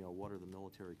fails, what are the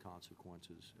military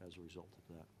consequences as a result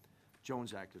of that?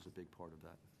 Jones Act is a big part of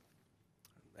that.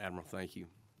 Admiral, thank you.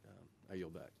 I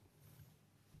yield back.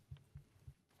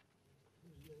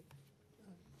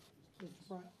 Mr.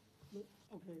 Pratt,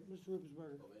 okay, Mr.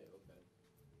 Ruppersberger.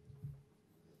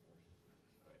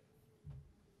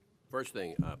 First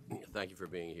thing, thank you for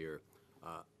being here.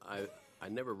 I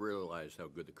never realized how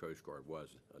good the Coast Guard was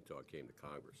until I came to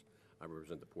Congress. I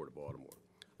represent the Port of Baltimore.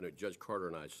 I know Judge Carter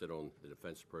and I sit on the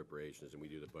Defense Appropriations, and we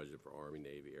do the budget for Army,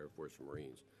 Navy, Air Force, and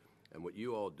Marines. And what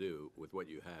you all do with what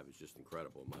you have is just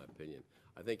incredible, in my opinion.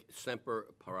 I think semper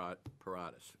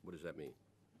paratus, what does that mean?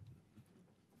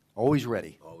 Always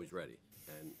ready. Always ready.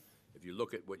 And if you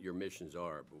look at what your missions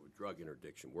are, with drug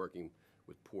interdiction, working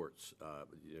with ports,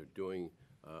 doing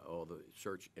all the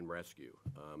search and rescue,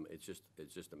 it's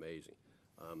just amazing.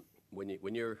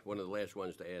 When you're one of the last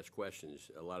ones to ask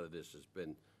questions, a lot of this has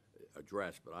been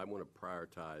addressed, but I want to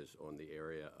prioritize on the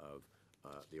area of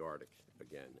the Arctic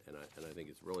again, and I think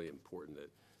it's really important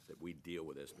that we deal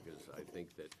with this, because I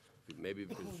think that maybe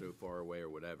because it's so far away or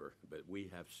whatever, but we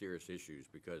have serious issues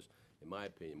because, in my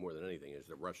opinion, more than anything, is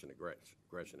the Russian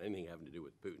aggression. Anything having to do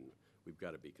with Putin, we've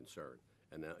got to be concerned.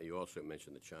 And now you also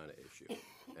mentioned the China issue.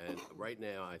 And right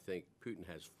now, I think Putin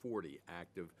has 40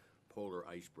 active polar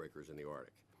icebreakers in the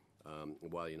Arctic,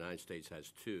 while the United States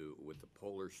has 2, with the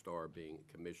Polar Star being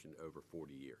commissioned over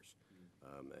 40 years.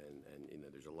 And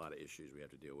there's a lot of issues we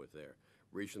have to deal with there.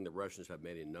 Recently, the Russians have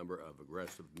made a number of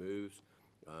aggressive moves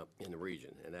in the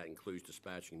region, and that includes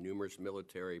dispatching numerous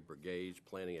military brigades,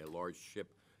 planning a large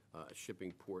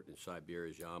shipping port in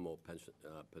Siberia's Yamal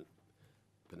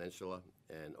Peninsula,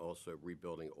 and also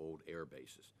rebuilding old air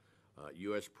bases.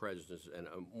 U.S. presence, and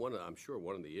I'm sure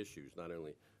one of the issues, not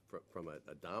only from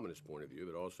a dominance point of view,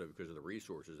 but also because of the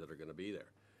resources that are going to be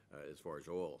there as far as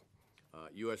oil.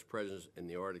 U.S. presence in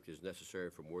the Arctic is necessary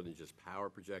for more than just power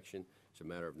projection. It's a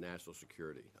matter of national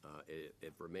security.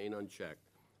 If remain unchecked,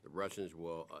 the Russians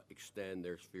will extend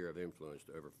their sphere of influence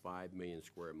to over 5 million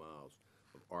square miles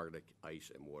of Arctic ice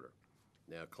and water.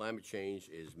 Now, climate change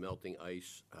is melting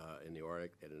ice in the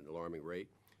Arctic at an alarming rate,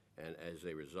 and as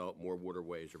a result, more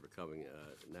waterways are becoming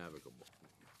navigable.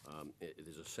 It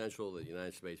is essential that the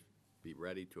United States be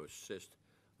ready to assist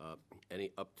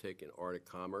any uptick in Arctic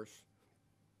commerce.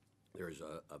 There is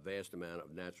a vast amount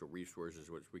of natural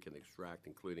resources which we can extract,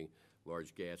 including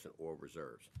large gas and oil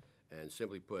reserves. And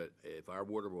simply put, if our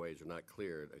waterways are not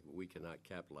cleared, we cannot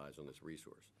capitalize on this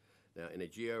resource. Now, in a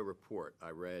GAO report, I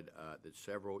read that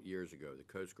several years ago, the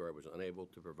Coast Guard was unable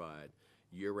to provide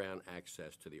year-round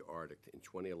access to the Arctic in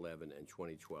 2011 and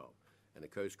 2012, and the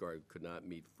Coast Guard could not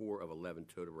meet 4 of 11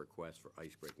 total requests for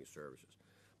icebreaking services.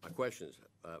 My question is,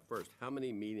 first, how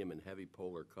many medium and heavy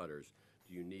polar cutters do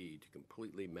do you need to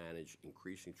completely manage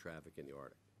increasing traffic in the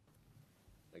Arctic?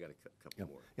 I got a couple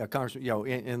more. Yeah, Congressman,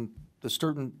 in the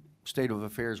certain state of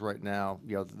affairs right now,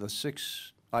 the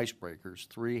 6 icebreakers,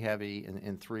 3 heavy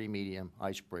and 3 medium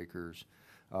icebreakers,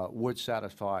 would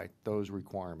satisfy those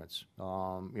requirements.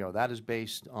 That is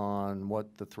based on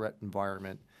what the threat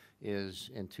environment is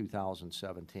in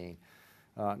 2017.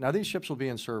 Now, these ships will be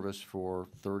in service for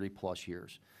 30-plus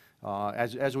years.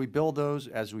 As we build those,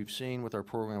 as we've seen with our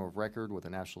program of record with the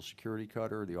National Security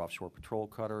Cutter, the Offshore Patrol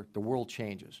Cutter, the world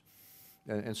changes.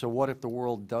 And so what if the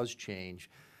world does change?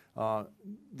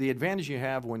 The advantage you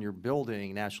have when you're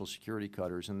building national security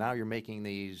cutters, and now you're making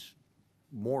these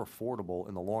more affordable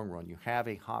in the long run, you have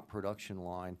a hot production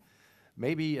line.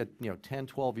 Maybe at 10,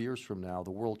 12 years from now,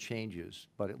 the world changes,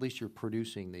 but at least you're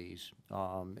producing these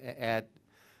at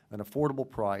an affordable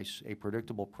price, a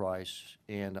predictable price,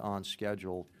 and on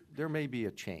schedule. There may be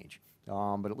a change,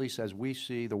 but at least as we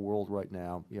see the world right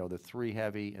now, the 3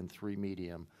 heavy and 3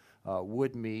 medium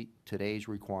would meet today's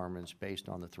requirements based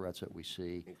on the threats that we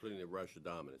see. Including the Russian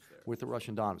dominance there. With the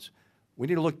Russian dominance. We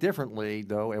need to look differently,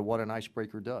 though, at what an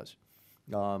icebreaker does.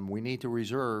 We need to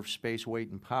reserve space, weight,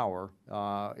 and power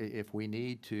if we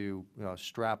need to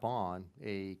strap on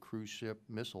a cruise ship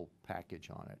missile package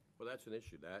on it. Well, that's an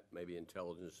issue. That, maybe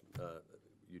intelligence,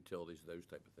 utilities, those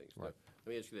type of things. Right.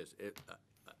 Let me ask you this.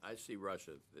 I see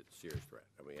Russia as a serious threat.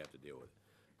 I mean, you have to deal with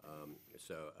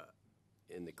it.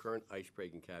 In the current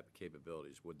icebreaking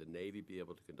capabilities, would the Navy be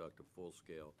able to conduct a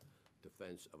full-scale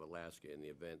defense of Alaska in the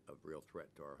event of real threat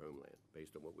to our homeland,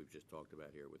 based on what we've just talked about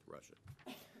here with Russia?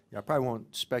 Yeah, I probably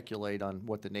won't speculate on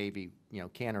what the Navy,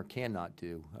 can or cannot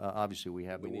do. Obviously, we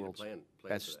have We the need a world's plan for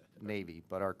best that. Navy,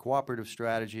 but our cooperative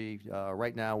strategy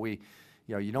right now,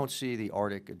 you don't see the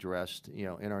Arctic addressed,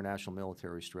 in our national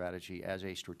military strategy as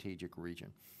a strategic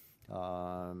region.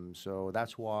 So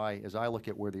that's why, as I look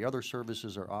at where the other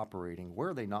services are operating, where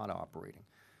are they not operating?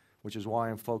 Which is why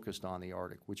I'm focused on the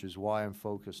Arctic, which is why I'm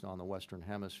focused on the Western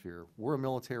Hemisphere. We're a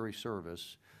military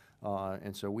service,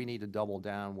 and so we need to double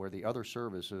down where the other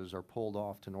services are pulled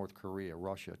off to North Korea,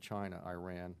 Russia, China,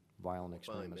 Iran, violent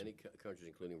extremism. Many countries,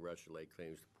 including Russia, lay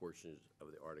claims to portions of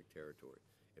the Arctic territory.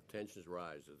 If tensions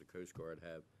rise, does the Coast Guard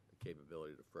have the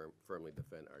capability to firmly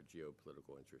defend our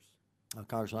geopolitical interests?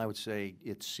 Congressman, I would say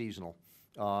it's seasonal.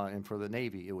 And for the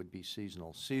Navy, it would be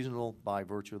seasonal. Seasonal by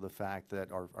virtue of the fact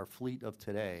that our fleet of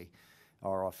today,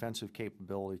 our offensive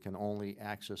capability can only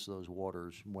access those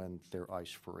waters when they're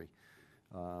ice-free.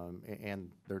 And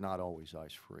they're not always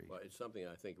ice-free. Well, it's something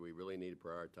I think we really need to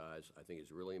prioritize. I think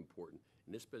it's really important.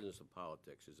 In this business of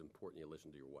politics, it's important you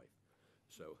listen to your wife.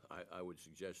 So I would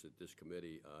suggest that this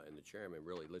committee and the chairman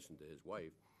really listen to his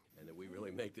wife, and that we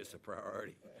really make this a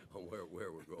priority on where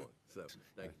we're going. So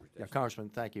thank you for Yeah, Congressman,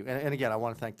 thank you. And again, I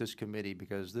want to thank this committee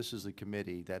because this is the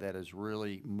committee that has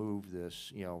really moved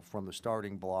this, from the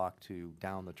starting block to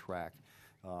down the track.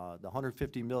 The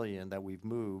 $150 million that we've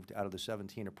moved out of the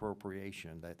 17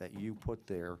 appropriation that you put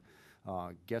there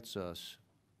gets us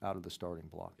out of the starting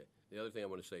block. Okay. The other thing I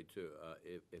want to say, too,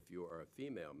 if you are a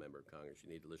female member of Congress,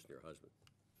 you need to listen to your husband.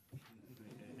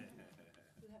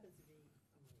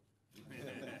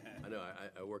 I know.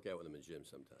 I work out with him in gym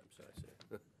sometimes, so I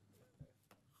say.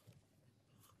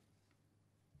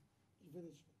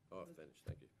 Oh, finished.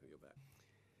 Thank you. We'll go back.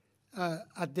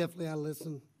 I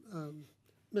listen.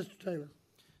 Mr. Taylor.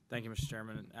 Thank you, Mr.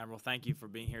 Chairman. And Admiral, thank you for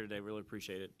being here today. Really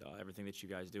appreciate it, everything that you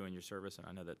guys do in your service. And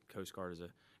I know that Coast Guard is a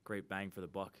great bang for the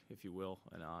buck, if you will,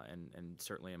 and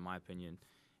certainly, in my opinion,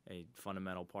 a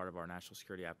fundamental part of our national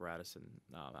security apparatus. And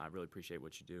I really appreciate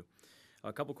what you do.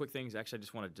 A couple quick things. Actually, I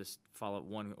just want to follow up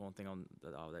one thing on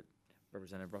that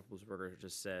Representative Ruckelsberger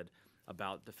just said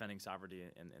about defending sovereignty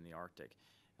in the Arctic.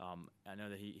 I know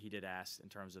that he did ask in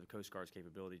terms of Coast Guard's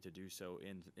capability to do so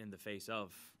in the face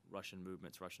of Russian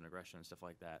movements, Russian aggression, and stuff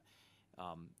like that.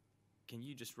 Can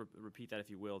you just repeat that, if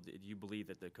you will? Do you believe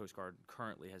that the Coast Guard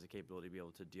currently has the capability to be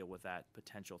able to deal with that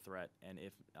potential threat? And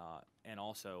and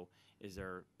also, is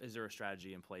there a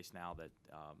strategy in place now that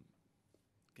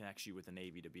connects you with the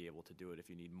Navy to be able to do it if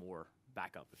you need more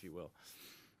backup, if you will?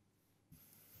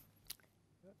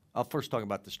 I'll first talk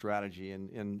about the strategy,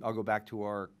 and I'll go back to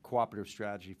our cooperative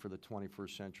strategy for the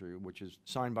 21st century, which is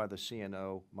signed by the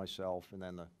CNO, myself, and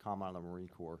then the Commandant of the Marine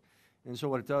Corps. And so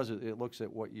what it does is it looks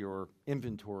at what your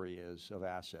inventory is of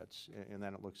assets, and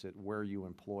then it looks at where you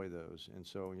employ those. And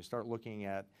so when you start looking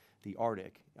at the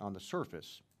Arctic on the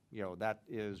surface, that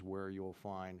is where you'll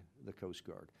find the Coast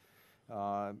Guard.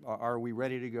 Are we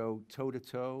ready to go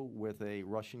toe-to-toe with a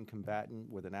Russian combatant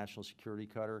with a national security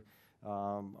cutter?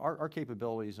 Our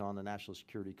capabilities on the national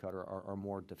security cutter are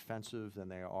more defensive than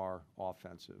they are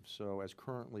offensive. So as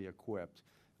currently equipped,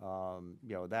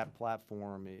 that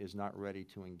platform is not ready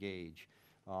to engage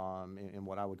in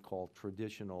what I would call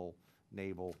traditional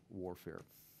naval warfare.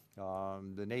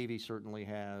 The Navy certainly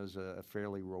has a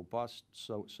fairly robust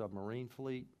submarine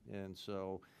fleet, and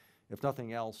so if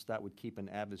nothing else, that would keep an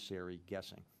adversary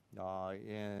guessing.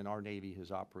 And our Navy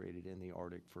has operated in the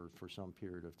Arctic for some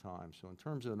period of time. So in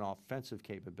terms of an offensive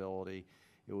capability,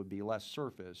 it would be less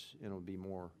surface and it would be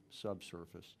more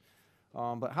subsurface.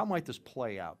 But how might this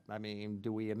play out? I mean,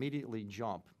 do we immediately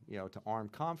jump, to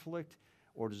armed conflict,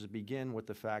 or does it begin with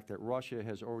the fact that Russia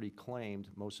has already claimed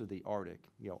most of the Arctic,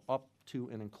 up to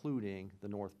and including the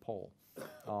North Pole,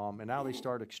 and now they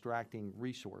start extracting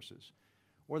resources,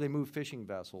 or they move fishing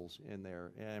vessels in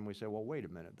there, and we say, well, wait a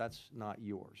minute, that's not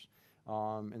yours.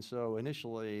 And so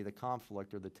initially, the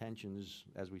conflict or the tensions,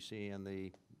 as we see in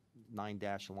the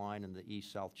 9-dash line in the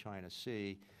East-South China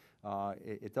Sea,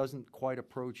 it doesn't quite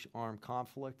approach armed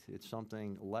conflict. It's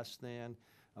something less than.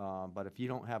 But if you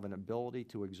don't have an ability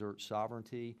to exert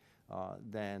sovereignty,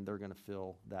 then they're going to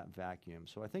fill that vacuum.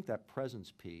 So I think that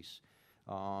presence piece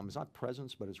is not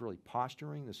presence, but it's really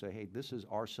posturing to say, hey, this is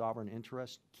our sovereign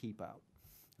interest, keep out.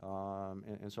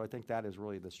 And so I think that is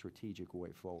really the strategic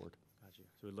way forward. Gotcha.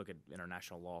 So we look at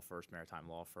international law first, maritime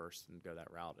law first, and go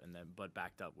that route, and then but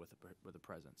backed up with a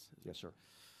presence. Yes, sir.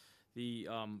 The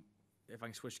if I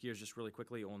can switch gears just really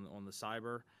quickly on the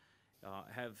cyber,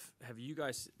 have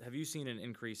you seen an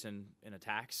increase in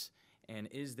attacks? And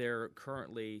is there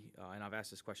currently, and I've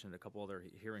asked this question at a couple other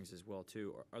hearings as well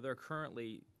too, are there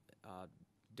currently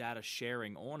data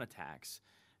sharing on attacks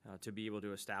to be able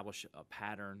to establish a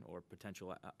pattern or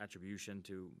potential attribution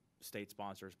to state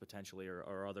sponsors potentially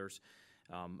or others,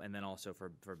 and then also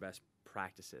for best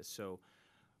practices? So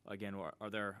again,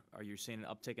 are you seeing an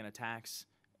uptick in attacks?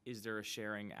 Is there a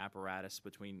sharing apparatus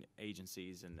between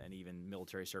agencies and even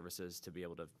military services to be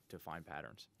able to find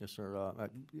patterns? Yes, sir.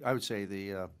 I would say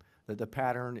the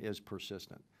pattern is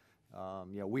persistent.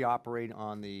 We operate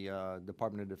on the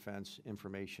Department of Defense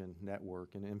Information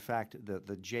Network, and in fact, the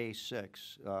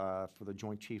J6 for the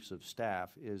Joint Chiefs of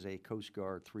Staff is a Coast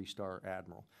Guard 3-star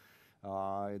admiral.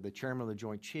 The chairman of the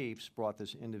Joint Chiefs brought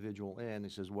this individual in. He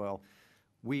says, well,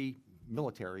 we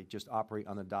military just operate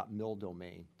on the .mil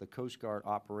domain. The Coast Guard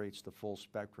operates the full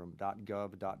spectrum,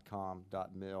 .gov, .com,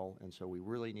 .mil, and so we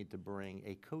really need to bring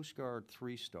a Coast Guard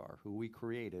 3-star, who we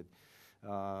created,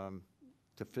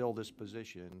 to fill this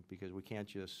position, because we can't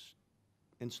just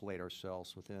insulate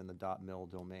ourselves within the .mil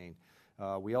domain.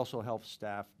 We also help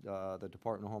staff the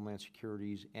Department of Homeland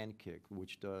Security's NCIC,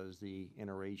 which does the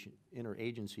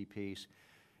interagency piece.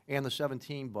 And the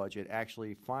 17 budget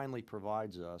actually finally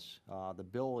provides us the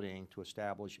ability to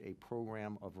establish a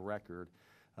program of record,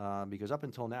 because up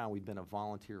until now we've been a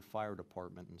volunteer fire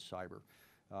department in cyber,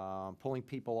 pulling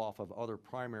people off of other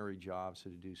primary jobs to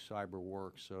do cyber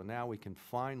work. So now we can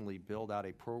finally build out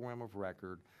a program of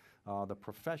record, the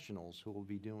professionals who will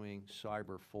be doing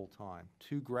cyber full-time.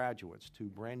 2 graduates, 2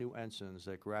 brand new ensigns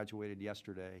that graduated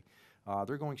yesterday,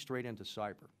 they're going straight into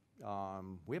cyber.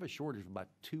 We have a shortage of about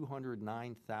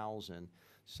 209,000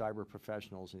 cyber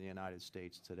professionals in the United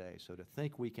States today. So to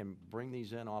think we can bring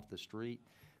these in off the street,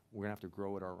 we're going to have to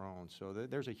grow it our own. So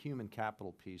there's a human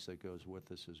capital piece that goes with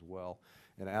this as well.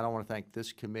 And I want to thank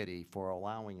this committee for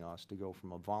allowing us to go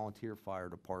from a volunteer fire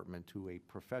department to a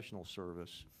professional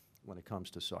service when it comes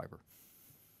to cyber.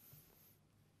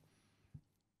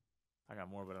 I got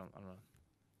more, but I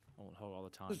won't hold all the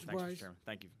time. Mr. Thanks, Price. Mr. Chairman.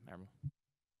 Thank you, Admiral.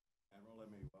 Admiral,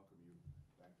 let me welcome you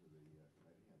back to the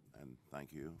committee, and thank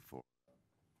you for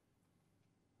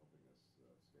helping us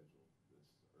schedule this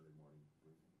early morning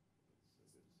briefing. It's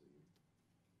good to see you.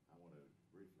 I want to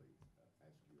briefly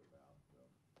ask you about a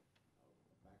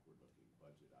backward-looking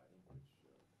budget item, which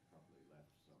probably left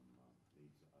some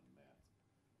needs unmet,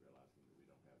 realizing that we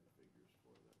don't have the figures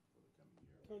for the coming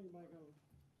year. Turn the mic on.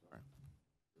 Sorry.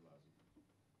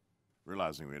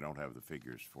 Realizing we don't have the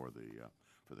figures for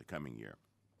the coming year.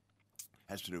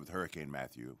 Has to do with Hurricane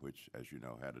Matthew, which, as you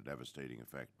know, had a devastating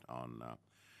effect on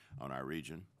our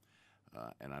region.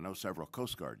 And I know several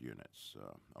Coast Guard units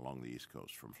along the East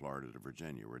Coast, from Florida to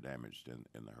Virginia, were damaged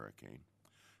in the hurricane.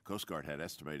 Coast Guard had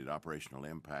estimated operational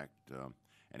impact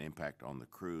and impact on the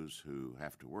crews who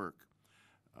have to work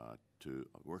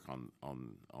on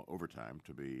overtime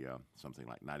to be something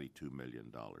like $92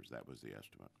 million. That was the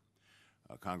estimate.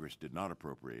 Congress did not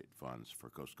appropriate funds for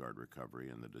Coast Guard recovery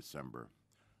in the December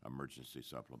emergency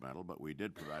supplemental, but we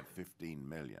did provide $15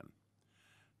 million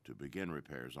to begin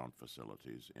repairs on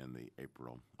facilities in the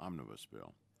April omnibus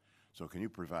bill. So can you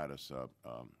provide us a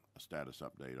status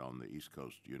update on the East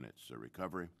Coast unit's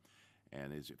recovery?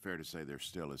 And is it fair to say there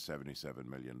still is $77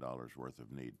 million worth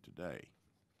of need today?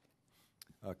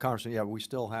 Congressman, yeah, we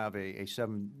still have a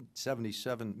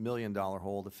 $77 million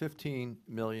hole. The $15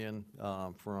 million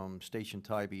from Station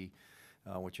Tybee,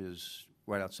 which is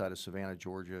right outside of Savannah,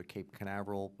 Georgia, Cape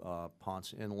Canaveral,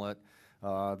 Ponce Inlet.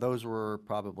 Those were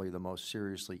probably the most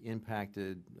seriously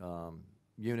impacted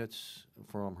units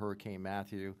from Hurricane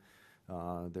Matthew.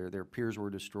 Their piers were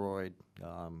destroyed.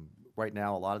 Right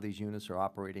now, a lot of these units are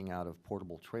operating out of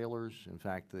portable trailers. In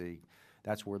fact,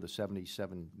 that's where the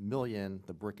 $77 million,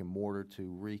 the brick and mortar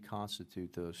to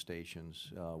reconstitute those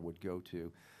stations would go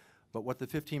to. But what the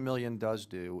 $15 million does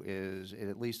do is it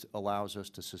at least allows us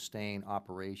to sustain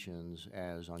operations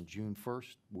as on June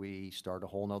 1st, we start a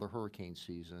whole nother hurricane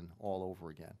season all over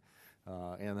again.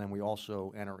 And then we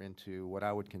also enter into what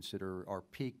I would consider our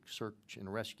peak search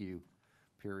and rescue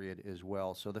period as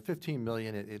well. So the $15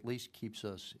 million at least keeps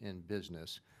us in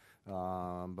business.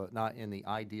 But not in the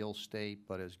ideal state,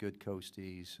 but as good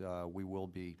coasties, we will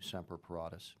be semper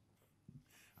paratus.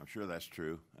 I'm sure that's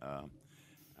true. I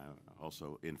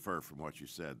also infer from what you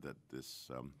said that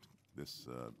this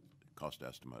cost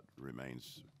estimate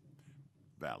remains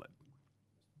valid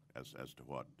as to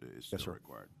what is still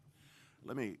required.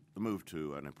 Let me move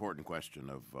to an important question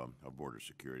of border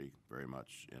security, very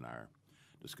much in our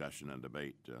discussion and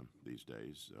debate these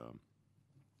days.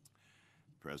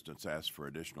 The President's asked for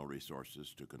additional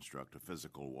resources to construct a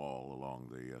physical wall along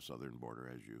the southern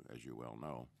border, as you well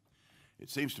know. It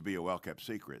seems to be a well-kept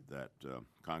secret that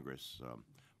Congress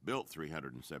built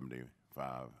 370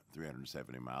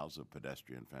 miles of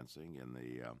pedestrian fencing in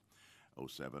the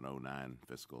 07-09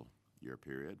 fiscal year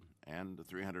period, and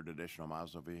 300 additional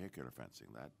miles of vehicular fencing.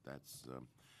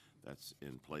 That's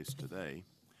in place today.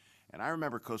 And I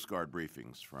remember Coast Guard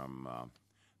briefings from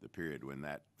the period when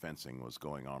that fencing was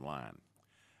going online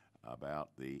about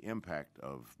the impact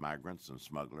of migrants and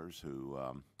smugglers who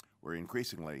were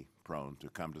increasingly prone to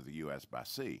come to the U.S. by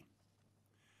sea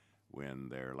when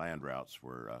their land routes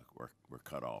were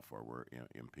cut off or were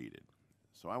impeded.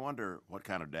 So I wonder what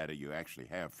kind of data you actually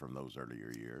have from those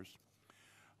earlier years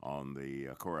on the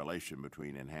correlation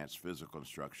between enhanced physical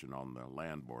construction on the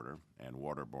land border and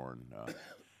waterborne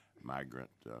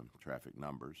migrant traffic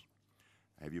numbers.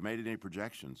 Have you made any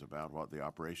projections about what the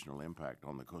operational impact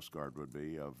on the Coast Guard would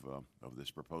be of this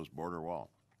proposed border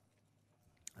wall?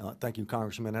 Thank you,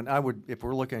 Congressman. And I would, if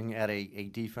we're looking at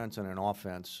a defense and an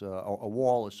offense, a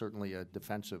wall is certainly a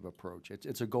defensive approach.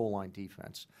 It's a goal line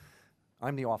defense.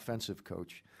 I'm the offensive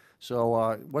coach.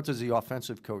 So what does the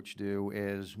offensive coach do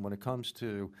is when it comes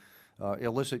to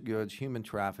illicit goods, human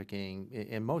trafficking,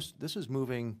 this is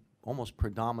moving almost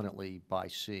predominantly by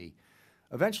sea,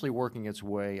 eventually working its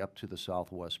way up to the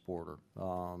southwest border.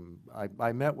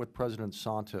 I met with President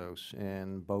Santos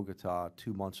in Bogota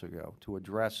 2 months ago to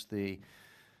address the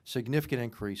significant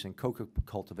increase in coca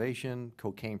cultivation,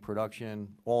 cocaine production,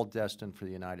 all destined for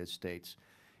the United States.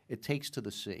 It takes to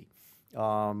the sea.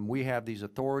 We have these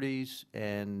authorities,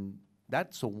 and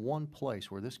that's the one place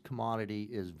where this commodity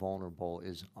is vulnerable,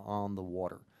 is on the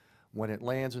water. When it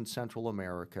lands in Central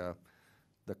America,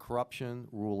 the corruption,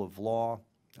 rule of law,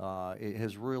 it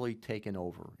has really taken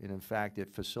over. And in fact,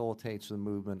 it facilitates the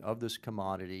movement of this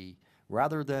commodity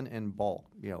rather than in bulk,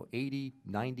 80,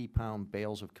 90-pound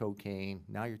bales of cocaine.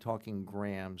 Now you're talking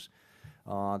grams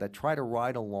that try to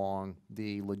ride along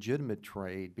the legitimate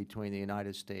trade between the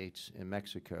United States and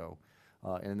Mexico,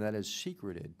 and that is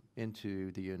secreted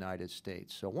into the United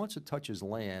States. So once it touches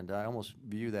land, I almost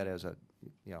view that as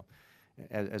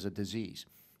a disease.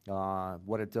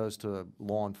 What it does to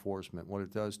law enforcement, what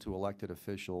it does to elected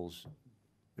officials.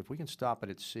 If we can stop it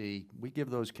at sea, we give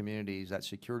those communities, that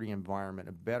security environment,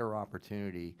 a better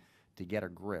opportunity to get a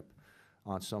grip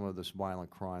on some of this violent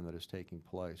crime that is taking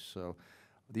place. So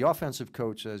the offensive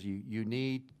coach says you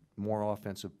need more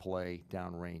offensive play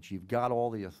downrange. You've got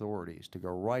all the authorities to go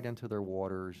right into their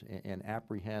waters and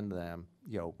apprehend them,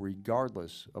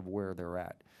 regardless of where they're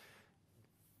at.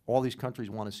 All these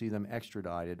countries want to see them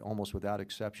extradited, almost without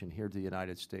exception, here to the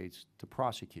United States to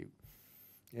prosecute.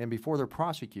 And before they're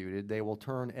prosecuted, they will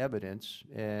turn evidence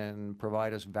and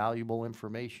provide us valuable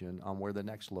information on where the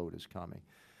next load is coming.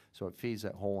 So it feeds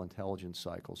that whole intelligence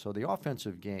cycle. So the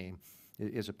offensive game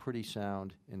is a pretty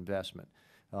sound investment.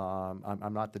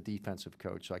 I'm not the defensive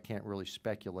coach, so I can't really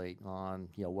speculate on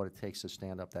what it takes to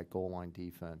stand up that goal line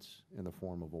defense in the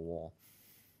form of a wall.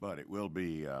 But it will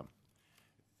be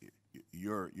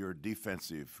your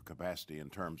defensive capacity in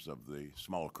terms of the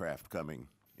small craft coming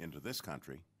into this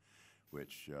country,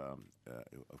 which,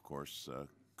 of course,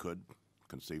 could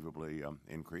conceivably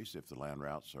increase if the land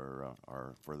routes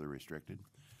are further restricted.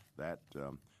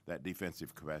 That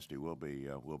defensive capacity will be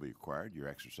required. You're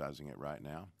exercising it right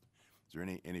now. Is there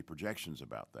any projections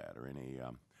about that, or any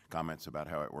comments about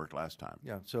how it worked last time.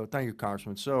 Yeah, so thank you,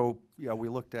 Congressman. So, yeah, we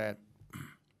looked at,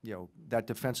 that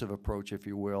defensive approach, if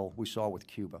you will, we saw with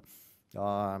Cuba.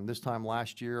 This time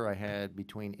last year, I had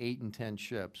between 8 and 10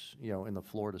 ships, in the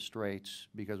Florida Straits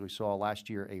because we saw last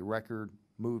year a record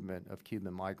movement of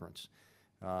Cuban migrants.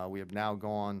 We have now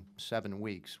gone 7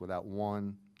 weeks without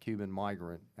one Cuban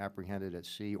migrant apprehended at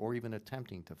sea or even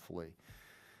attempting to flee.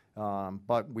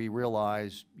 But we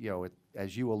realize,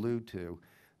 as you allude to,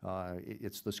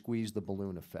 it's the squeeze the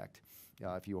balloon effect.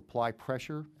 If you apply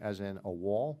pressure, as in a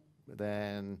wall,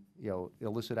 then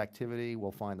illicit activity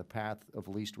will find the path of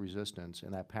least resistance,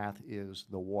 and that path is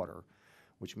the water,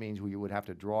 which means we would have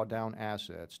to draw down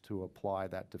assets to apply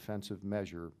that defensive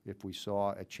measure if we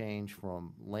saw a change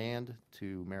from land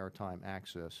to maritime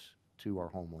access to our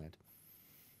homeland.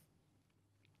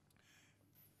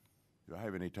 Do I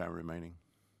have any time remaining?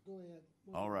 Go ahead.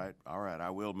 All right. I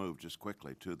will move just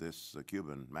quickly to this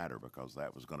Cuban matter because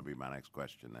that was going to be my next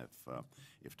question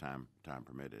if time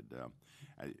permitted.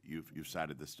 You've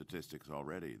cited the statistics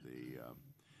already. The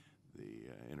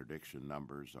interdiction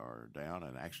numbers are down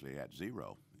and actually at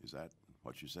zero. Is that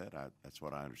what you said? That's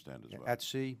what I understand as well. At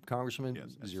sea, Congressman,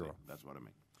 yes, at zero. sea. That's what I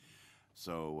mean.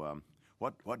 So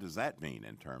what does that mean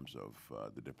in terms of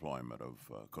the deployment of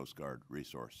Coast Guard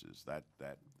resources? That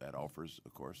offers,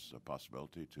 of course, a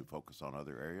possibility to focus on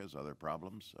other areas, other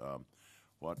problems.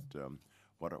 What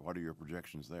are your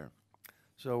projections there?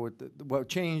 So what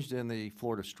changed in the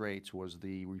Florida Straits was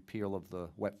the repeal of the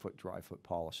wet foot, dry foot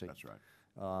policy. That's right.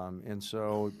 And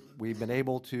so we've been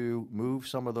able to move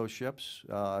some of those ships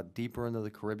deeper into the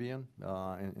Caribbean.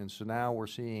 And so now we're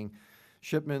seeing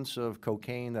shipments of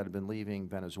cocaine that have been leaving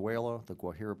Venezuela, the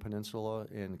Guajira Peninsula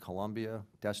in Colombia,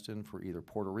 destined for either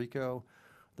Puerto Rico,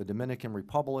 the Dominican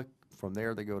Republic. From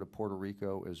there, they go to Puerto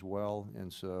Rico as well.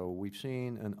 And so we've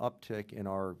seen an uptick in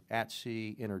our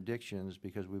at-sea interdictions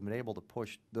because we've been able to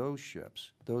push those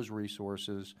ships, those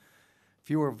resources,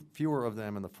 fewer of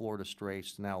them in the Florida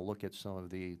Straits to now look at some of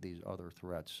these other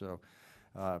threats. So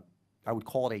I would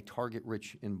call it a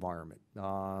target-rich environment.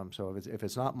 So if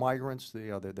it's not migrants,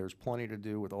 there's plenty to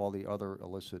do with all the other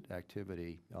illicit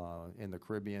activity in the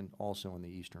Caribbean, also in the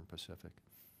Eastern Pacific.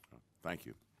 Thank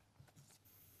you.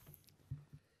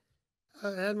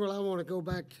 Admiral, I want to go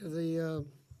back to the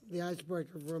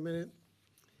icebreaker for a minute.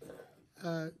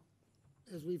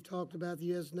 As we've talked about, the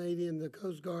U.S. Navy and the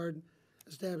Coast Guard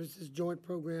established this joint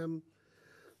program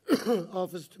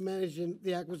office to manage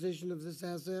the acquisition of this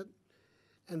asset.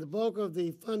 And the bulk of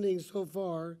the funding so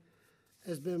far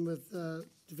has been with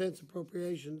Defense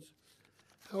Appropriations.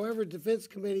 However, Defense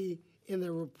Committee, in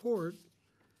their report,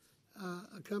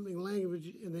 accompanying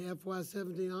language in the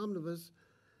FY17 omnibus,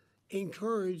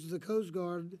 encouraged the Coast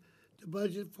Guard to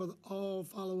budget for all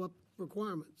follow-up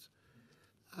requirements.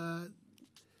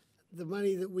 The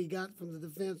money that we got from the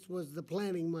defense was the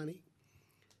planning money.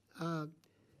 Can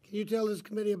you tell this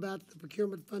committee about the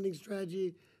procurement funding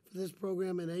strategy for this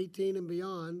program in 18 and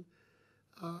beyond?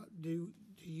 Do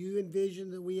you envision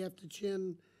that we have to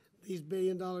chin these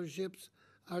billion-dollar ships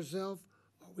ourselves,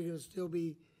 or are we going to still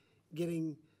be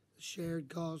getting shared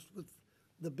costs with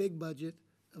the big budget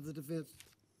of the defense?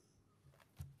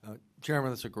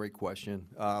 Chairman, that's a great question.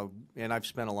 And I've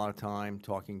spent a lot of time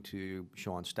talking to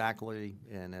Sean Stackley,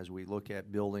 and as we look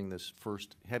at building this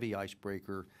first heavy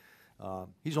icebreaker,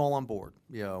 he's all on board,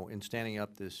 in standing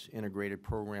up this integrated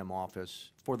program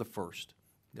office for the first.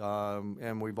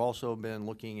 And we've also been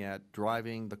looking at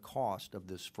driving the cost of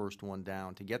this first one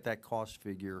down to get that cost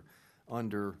figure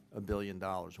under $1 billion.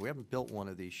 We haven't built one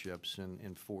of these ships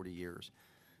in 40 years.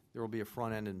 There will be a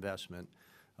front-end investment,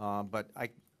 but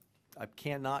I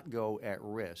cannot go at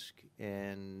risk,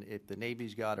 and if the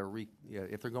Navy's got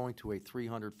if they're going to a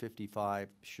 355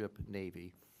 ship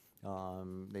Navy,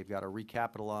 they've got to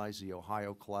recapitalize the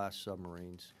Ohio-class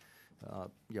submarines.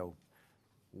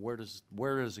 Where does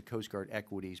the Coast Guard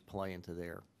equities play into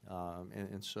there?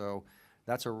 And so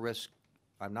that's a risk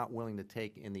I'm not willing to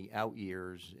take in the out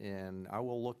years, and I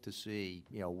will look to see.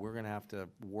 We're going to have to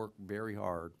work very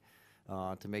hard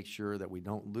to make sure that we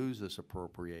don't lose this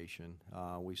appropriation.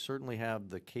 We certainly have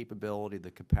the capability,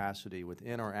 the capacity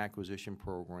within our acquisition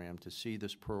program to see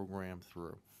this program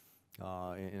through.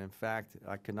 And in fact,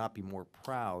 I could not be more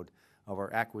proud of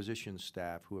our acquisition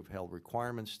staff who have held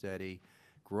requirements steady,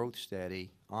 growth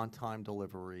steady, on-time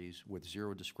deliveries with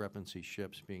zero discrepancy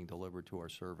ships being delivered to our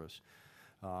service.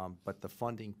 But the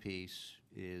funding piece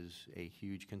is a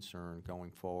huge concern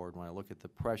going forward. When I look at the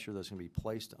pressure that's going to be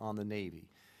placed on the Navy,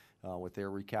 with their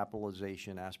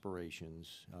recapitalization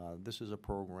aspirations, this is a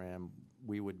program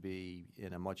we would be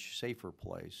in a much safer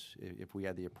place if we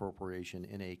had the appropriation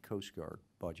in a Coast Guard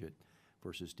budget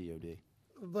versus DOD.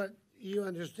 But you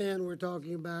understand we're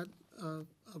talking about a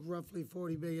roughly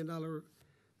 $40 billion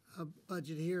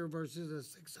budget here versus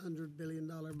a $600 billion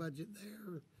budget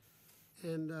there.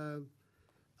 And $1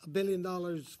 billion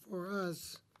for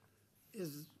us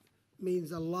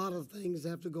means a lot of things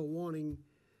have to go wanting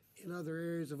in other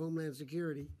areas of Homeland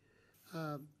Security.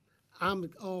 I'm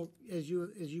all, as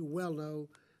you well know,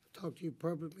 I've talked to you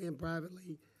publicly and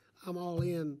privately, I'm all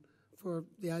in for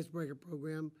the icebreaker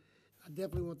program. I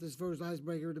definitely want this first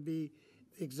icebreaker to be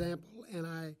the example, and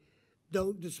I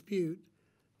don't dispute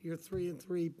your 3 and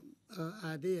 3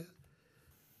 idea.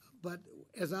 But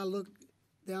as I look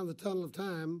down the tunnel of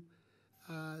time,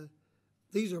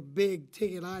 these are big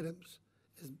ticket items,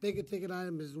 as big a ticket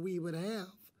item as we would have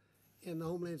in the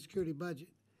Homeland Security budget.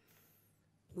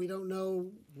 We don't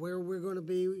know where we're going to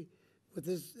be with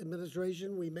this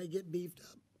administration. We may get beefed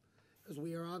up because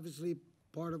we are obviously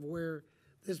part of where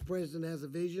this president has a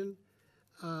vision.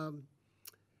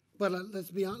 But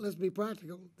let's be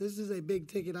practical. This is a big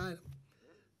ticket item.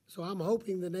 So I'm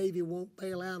hoping the Navy won't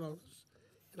bail out on us.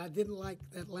 And I didn't like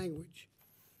that language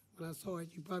when I saw it.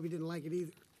 You probably didn't like it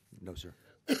either. No, sir.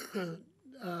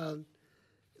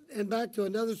 And back to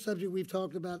another subject we've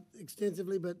talked about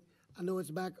extensively, but I know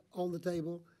it's back on the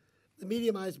table, the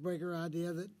medium icebreaker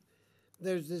idea that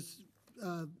there's this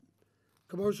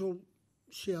commercial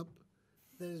ship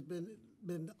that has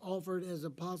been offered as a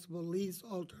possible lease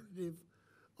alternative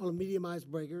on a medium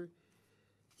icebreaker.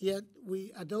 Yet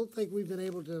I don't think we've been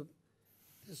able to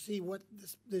see what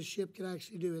this ship can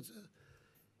actually do. It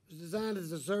was designed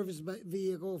as a service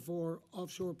vehicle for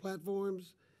offshore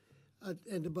platforms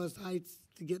and to bust heights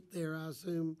to get there, I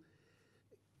assume.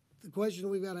 The question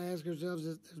we've got to ask ourselves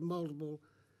is, there's multiple.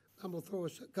 I'm going to throw a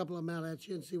couple of them out at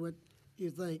you and see what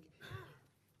you think.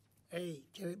 A,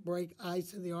 can it break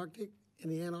ice in the Arctic, in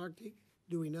the Antarctic?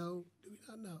 Do we know? Do we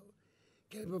not know?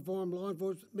 Can it perform law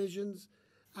enforcement missions,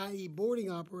 i.e.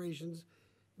 boarding operations,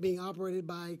 being operated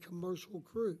by a commercial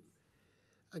crew?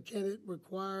 Can it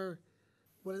require,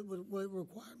 will it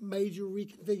require major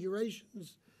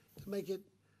reconfigurations to make it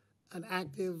an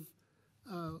active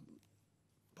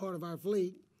part of our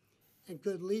fleet? And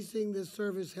could leasing this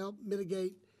service help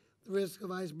mitigate the risk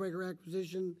of icebreaker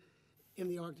acquisition in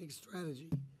the Arctic strategy?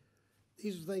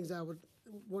 These are things I would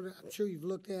wonder, I'm sure you've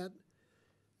looked at.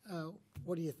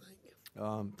 What do you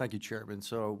think? Thank you, Chairman.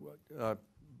 So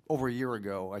over a year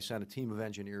ago, I sent a team of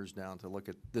engineers down to look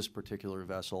at this particular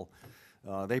vessel.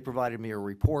 They provided me a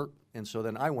report, and so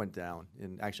then I went down,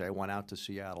 and actually I went out to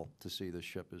Seattle to see the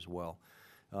ship as well.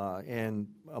 And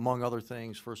among other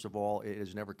things, first of all, it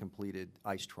has never completed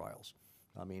ice trials.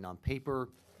 I mean, on paper,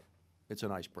 it's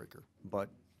an icebreaker, but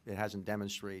it hasn't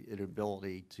demonstrated an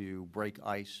ability to break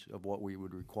ice of what we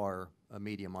would require a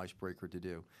medium icebreaker to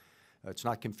do. It's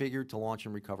not configured to launch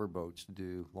and recover boats to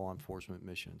do law enforcement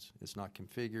missions. It's not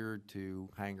configured to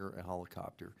hangar a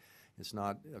helicopter. It's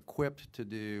not equipped to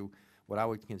do what I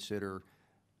would consider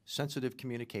sensitive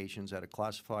communications at a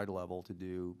classified level to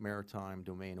do maritime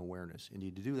domain awareness. And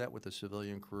you to do that with a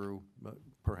civilian crew,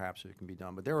 perhaps it can be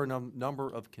done. But there are a number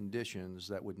of conditions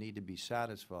that would need to be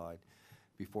satisfied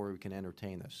before we can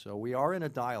entertain this. So we are in a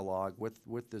dialogue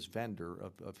with this vendor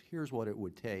of here's what it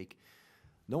would take.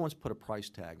 No one's put a price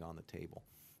tag on the table.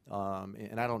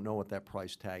 And I don't know what that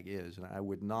price tag is. And I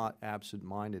would not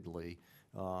absent-mindedly,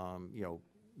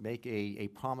 make a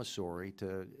promissory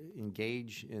to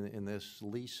engage in this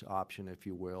lease option, if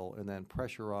you will, and then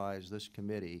pressurize this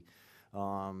committee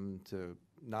to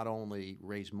not only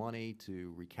raise money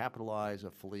to recapitalize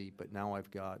a fleet, but now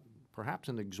I've got perhaps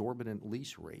an exorbitant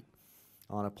lease rate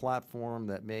on a platform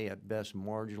that may at best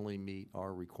marginally meet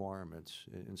our requirements.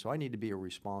 And so I need to be a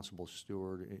responsible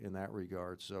steward in that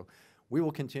regard. So we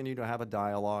will continue to have a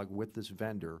dialogue with this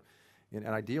vendor and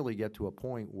ideally get to a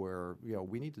point where,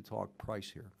 we need to talk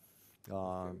price here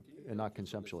and not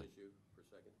conceptually.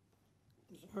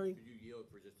 Sorry? Could you yield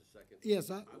for just a second?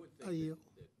 Yes, I would think I yield.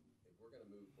 that if we're going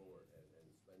to move forward and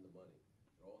spend the money,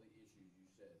 for all the issues you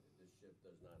said that this ship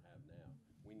does not have now,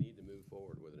 we need to move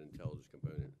forward with an intelligence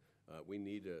component. We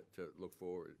need to look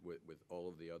forward with all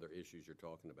of the other issues you're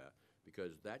talking about,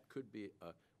 because that could be,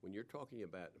 when you're talking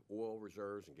about oil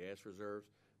reserves and gas reserves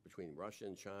between Russia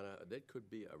and China, that could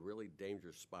be a really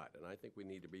dangerous spot. And I think we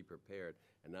need to be prepared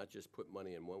and not just put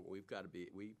money in one. We've got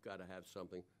to have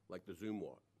something like the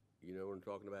Zukunft. You know what I'm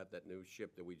talking about? That new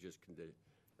ship that we just did.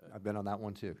 I've been on that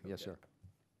one too. Yes, sir.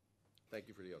 Thank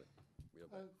you for the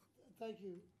other. Thank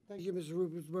you. Thank you, Mr.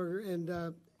 Ruppersberger.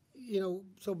 And,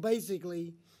 so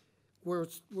basically, we're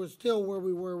still where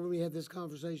we were when we had this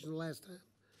conversation the last time.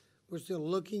 We're still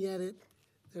looking at it.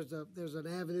 There's an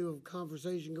avenue of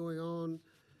conversation going on,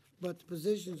 but the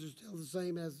positions are still the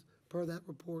same as per that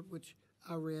report, which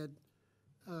I read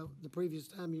the previous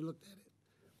time you looked at it.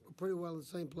 We're pretty well in the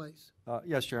same place.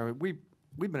 Yes, Chairman.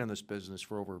 We've been in this business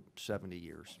for over 70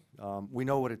 years. We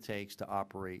know what it takes to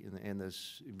operate in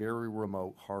this very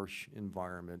remote, harsh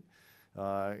environment.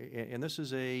 And this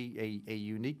is a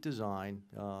unique design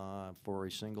for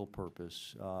a single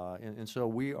purpose. And so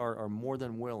we are more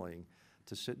than willing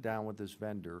to sit down with this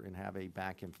vendor and have a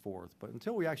back and forth. But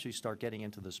until we actually start getting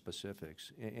into the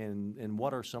specifics and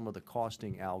what are some of the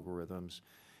costing algorithms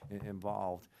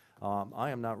involved, I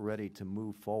am not ready to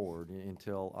move forward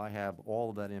until I have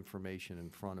all of that information in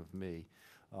front of me.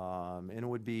 And it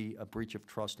would be a breach of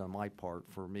trust on my part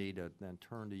for me to then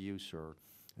turn to you, sir,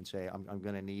 and say, I'm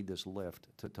going to need this lift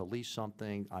to lease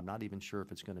something. I'm not even sure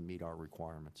if it's going to meet our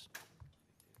requirements.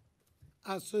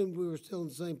 I assumed we were still in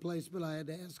the same place, but I had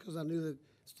to ask because I knew that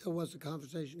still was a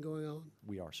conversation going on.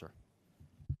 We are, sir.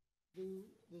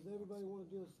 Does everybody want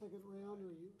to do a second round,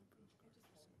 or you?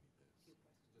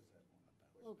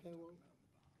 Okay, well,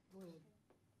 go ahead.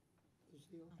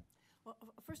 Lucille. Well,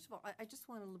 first of all, I just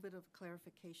want a little bit of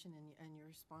clarification in your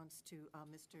response to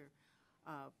Mr.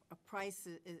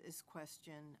 Price's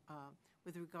question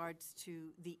with regards to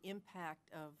the impact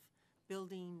of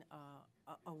building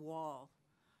a wall.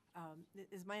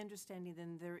 Is my understanding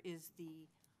then there is the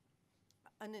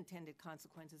unintended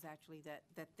consequences actually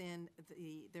that then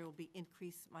there will be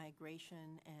increased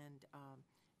migration and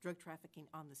drug trafficking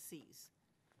on the seas,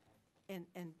 and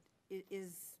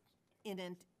is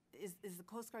the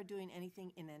Coast Guard doing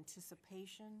anything in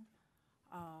anticipation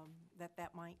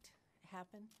that might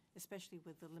happen, especially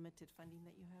with the limited funding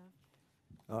that you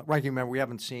have? Ranking Member, we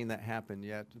haven't seen that happen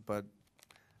yet, but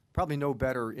probably no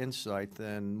better insight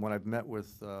than when I've met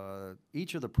with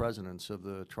each of the presidents of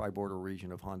the tri-border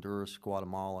region of Honduras,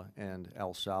 Guatemala, and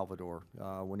El Salvador.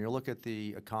 When you look at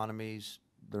the economies,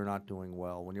 they're not doing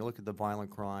well. When you look at the violent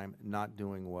crime, not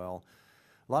doing well.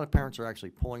 A lot of parents are actually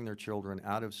pulling their children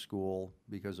out of school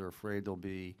because they're afraid they'll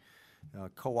be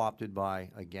co-opted by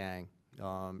a gang.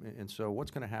 And so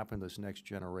what's going to happen to this next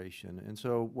generation? And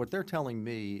so what they're telling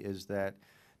me is that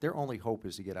their only hope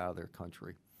is to get out of their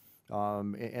country.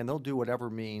 And they'll do whatever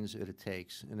means it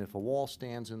takes. And if a wall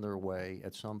stands in their way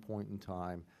at some point in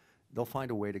time, they'll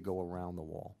find a way to go around the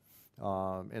wall.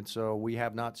 And so we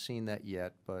have not seen that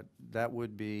yet, but that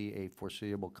would be a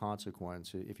foreseeable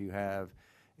consequence. If you have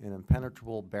an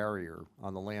impenetrable barrier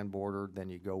on the land border,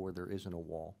 then you go where there isn't a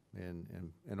wall.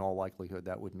 And in all likelihood,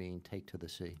 that would mean take to the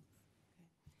sea.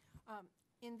 Okay.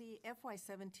 In the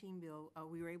FY17 bill,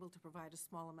 we were able to provide a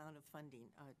small amount of funding,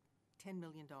 $10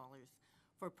 million,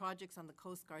 for projects on the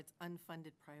Coast Guard's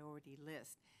unfunded priority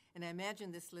list. And I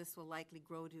imagine this list will likely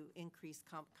grow to increase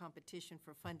competition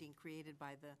for funding created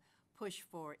by the push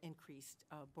for increased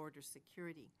border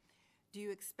security. Do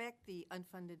you expect the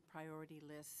unfunded priority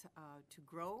list to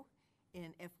grow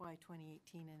in FY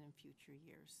 2018 and in future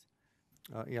years?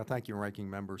 Yeah, thank you, Ranking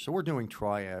Member. So we're doing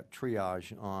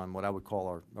triage on what I would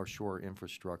call our shore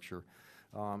infrastructure.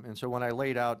 And so when I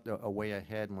laid out a way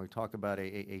ahead, and we talk about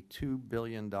a $2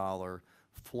 billion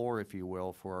floor, if you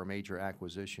will, for our major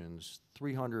acquisitions,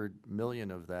 $300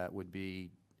 million of that would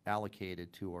be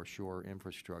allocated to our shore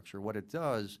infrastructure. What it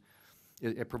does,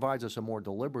 it provides us a more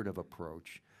deliberative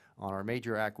approach on our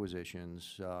major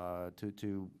acquisitions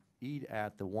to eat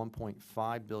at the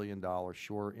 $1.5 billion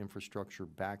shore infrastructure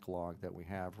backlog that we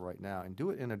have right now, and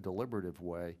do it in a deliberative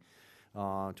way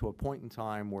to a point in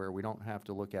time where we don't have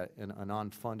to look at an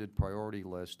unfunded priority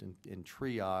list and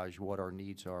triage what our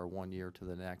needs are 1 year to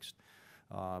the next.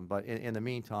 But in the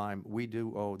meantime, we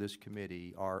do owe this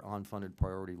committee our unfunded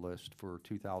priority list for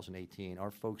 2018.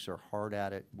 Our folks are hard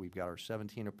at it. We've got our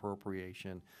 17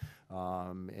 appropriation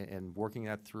and working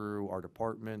that through our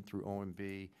department, through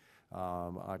OMB.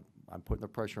 I'm putting the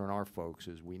pressure on our folks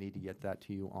as we need to get that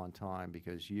to you on time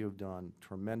because you've done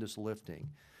tremendous lifting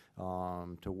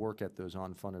to work at those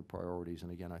unfunded priorities.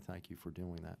 And again, I thank you for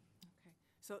doing that.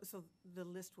 Okay. So the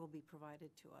list will be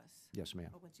provided to us? Yes, ma'am.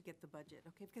 Once you get the budget,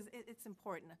 okay? Because it's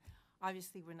important.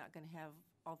 Obviously, we're not going to have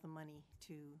all the money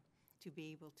to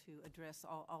be able to address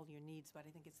all your needs, but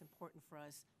I think it's important for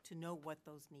us to know what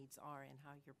those needs are and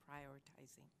how you're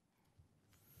prioritizing.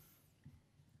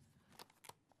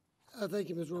 Thank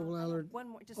you, Ms. Robel-Allard. One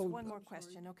more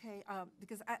question, okay?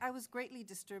 Because I was greatly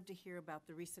disturbed to hear about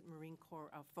the recent Marine Corps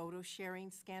photo sharing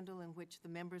scandal in which the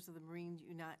members of the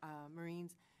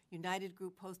Marines United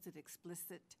group posted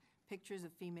explicit pictures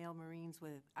of female Marines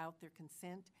without their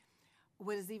consent.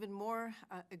 What is even more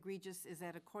egregious is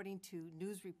that according to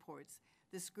news reports,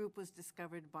 this group was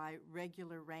discovered by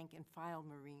regular rank and file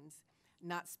Marines,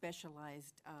 not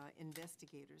specialized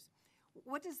investigators.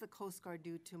 What does the Coast Guard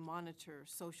do to monitor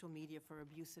social media for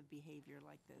abusive behavior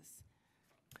like this?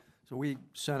 So we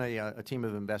sent a team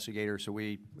of investigators, so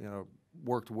we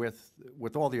worked with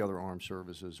all the other armed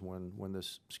services when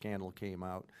this scandal came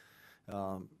out.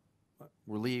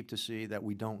 Relieved to see that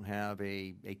we don't have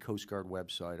a Coast Guard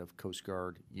website of Coast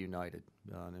Guard United.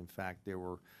 And in fact, there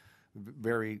were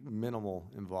very minimal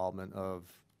involvement of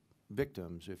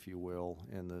victims, if you will,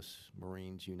 in this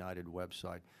Marines United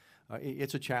website.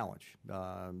 It's a challenge,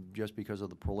 just because of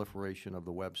the proliferation of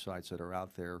the websites that are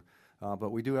out there.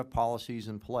 But we do have policies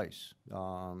in place.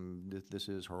 This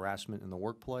is harassment in the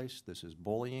workplace. This is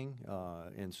bullying.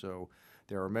 And so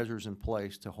there are measures in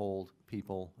place to hold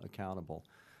people accountable.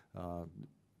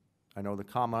 I know the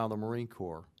Commandant of the Marine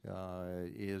Corps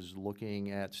is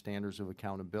looking at standards of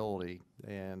accountability,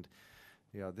 and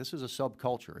this is a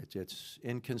subculture. It's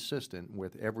inconsistent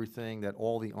with everything that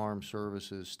all the armed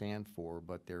services stand for,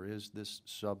 but there is this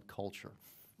subculture.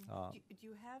 Do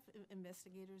you have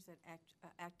investigators that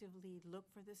actively look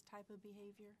for this type of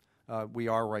behavior? We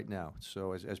are right now.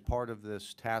 So as part of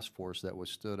this task force that was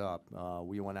stood up,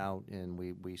 we went out and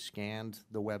we scanned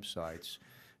the websites.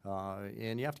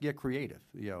 And you have to get creative,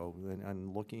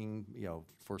 and looking,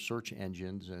 for search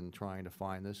engines and trying to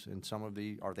find this. And some of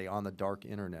are they on the dark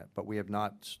internet? But we have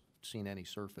not seen any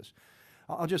surface.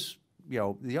 I'll just,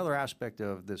 the other aspect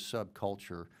of this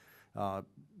subculture,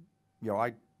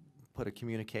 I put a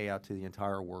communique out to the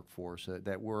entire workforce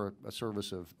that we're a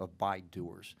service of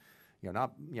by-doers.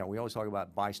 We always talk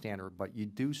about bystander, but you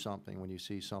do something when you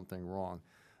see something wrong.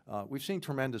 We've seen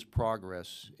tremendous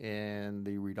progress in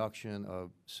the reduction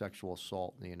of sexual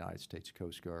assault in the United States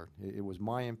Coast Guard. It was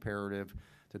my imperative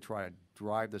to try to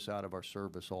drive this out of our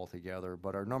service altogether,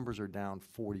 but our numbers are down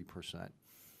 40%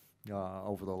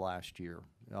 over the last year.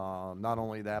 Not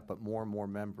only that, but more and more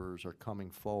members are coming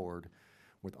forward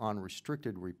with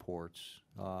unrestricted reports,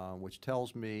 which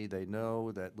tells me they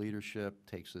know that leadership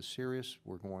takes this serious.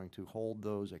 We're going to hold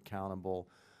those accountable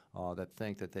that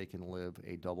think that they can live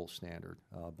a double standard,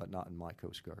 but not in my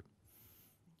Coast Guard.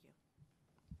 Thank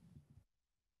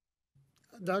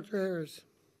you. Dr. Harris,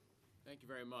 Thank you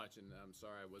very much, and I'm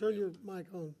sorry I wasn't turn able your to-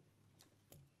 mic on.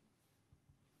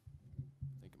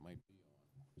 I think it might be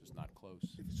on, just not close.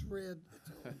 If it's red,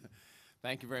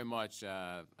 Thank you very much.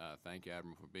 Thank you,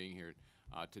 Admiral, for being here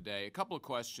today. A couple of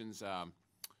questions.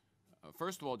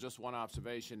 First of all, just one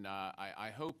observation.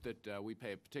 I hope that we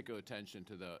pay particular attention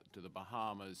to the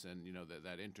Bahamas and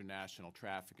that international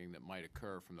trafficking that might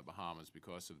occur from the Bahamas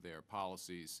because of their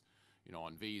policies,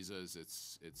 on visas.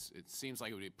 It seems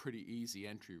like it would be a pretty easy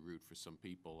entry route for some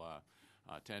people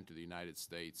to enter the United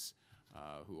States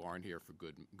who aren't here for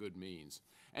good means.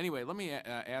 Anyway, let me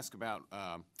ask about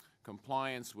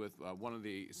compliance with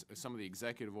some of the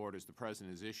executive orders the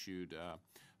President has issued.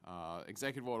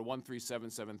 Executive Order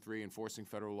 13773, enforcing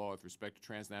federal law with respect to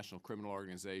transnational criminal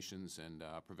organizations and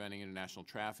preventing international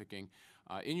trafficking.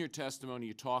 In your testimony,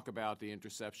 you talk about the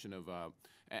interception of,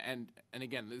 and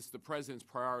again, this is the President's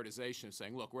prioritization of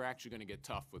saying, look, we're actually going to get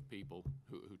tough with people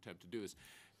who attempt to do this.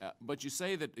 But you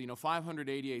say that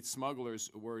 588 smugglers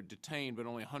were detained, but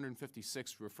only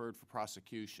 156 referred for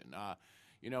prosecution.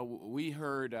 We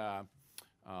heard.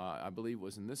 I believe it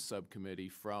was in this subcommittee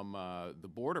from the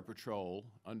Border Patrol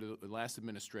under the last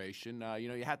administration.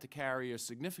 You had to carry a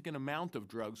significant amount of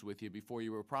drugs with you before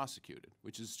you were prosecuted,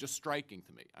 which is just striking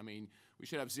to me. I mean, we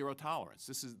should have zero tolerance.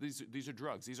 These are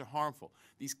drugs. These are harmful.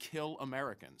 These kill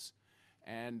Americans.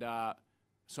 And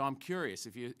so I'm curious,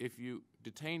 if you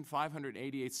detained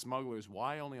 588 smugglers,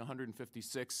 why only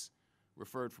 156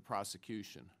 referred for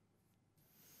prosecution?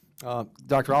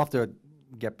 Doctor, I'll have to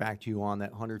get back to you on that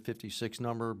 156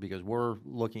 number because we're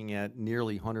looking at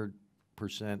nearly 100%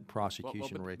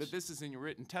 prosecution rates. But this is in your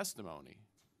written testimony.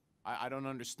 I don't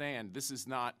understand. This is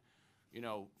not,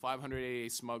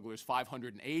 588 smugglers,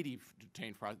 580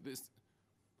 detained.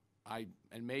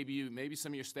 And maybe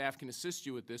some of your staff can assist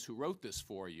you with this. Who wrote this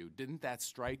for you? Didn't that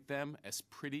strike them as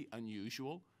pretty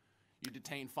unusual? You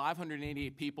detained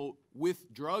 588 people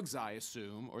with drugs, I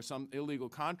assume, or some illegal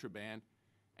contraband.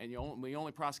 And we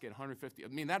only prosecute 150. I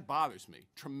mean, that bothers me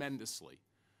tremendously.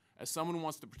 As someone who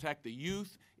wants to protect the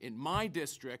youth in my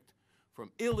district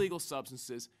from illegal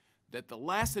substances that the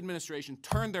last administration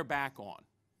turned their back on,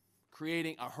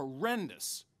 creating a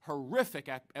horrific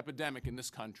epidemic in this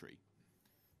country.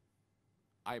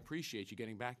 I appreciate you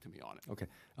getting back to me on it. Okay.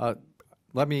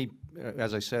 Let me,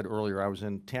 as I said earlier, I was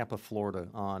in Tampa, Florida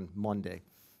on Monday.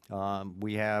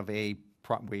 We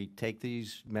take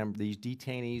these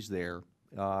detainees there,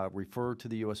 refer to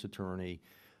the U.S. Attorney,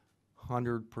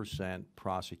 100%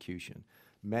 prosecution.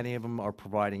 Many of them are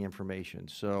providing information.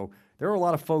 So there are a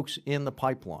lot of folks in the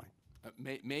pipeline.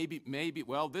 Maybe,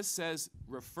 well, this says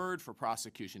referred for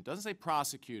prosecution. It doesn't say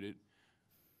prosecuted.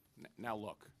 Now,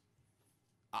 look,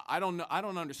 I don't know, I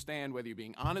don't understand whether you're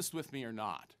being honest with me or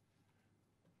not.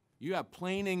 You have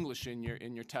plain English in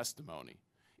your testimony.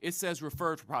 It says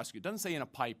referred for prosecution. It doesn't say in a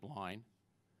pipeline.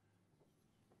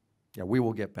 Yeah, we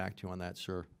will get back to you on that,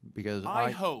 sir, because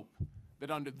I hope that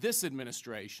under this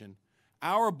administration,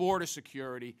 our border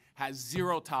security has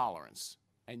zero tolerance.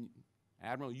 And,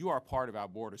 Admiral, you are part of our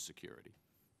border security.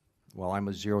 Well, I'm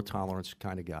a zero tolerance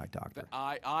kind of guy, Doctor.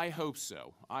 I hope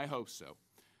so. I hope so.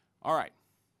 All right.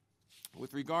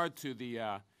 With regard to the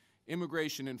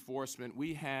immigration enforcement,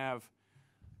 we have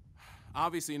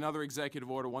obviously another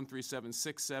executive order,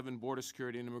 13767, border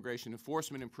security and immigration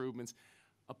enforcement improvements,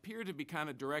 appear to be kind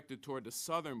of directed toward the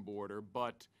southern border,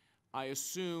 but I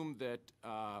assume that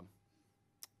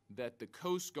that the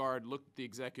Coast Guard looked at the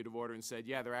executive order and said,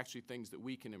 yeah, there are actually things that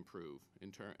we can improve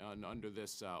under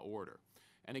this order.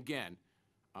 And again,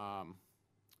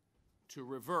 to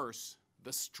reverse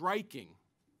the strikingly,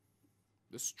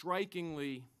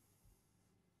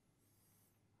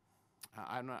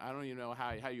 I don't even know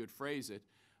how you would phrase it,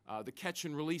 the catch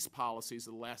and release policies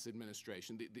of the last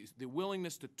administration, the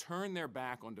willingness to turn their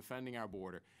back on defending our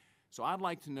border. So I'd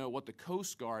like to know what the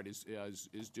Coast Guard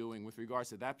is doing with regards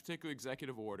to that particular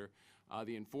executive order,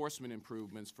 the enforcement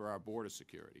improvements for our border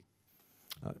security.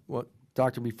 Well,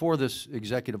 Doctor, before this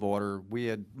executive order, we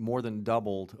had more than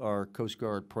doubled our Coast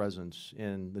Guard presence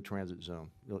in the transit zone,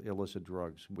 illicit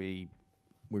drugs. We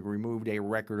removed a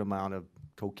record amount of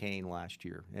cocaine last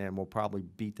year, and we'll probably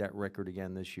beat that record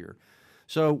again this year.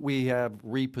 So we have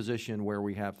repositioned where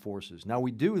we have forces. Now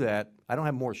we do that, I don't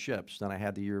have more ships than I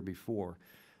had the year before.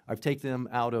 I've taken them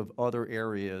out of other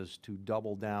areas to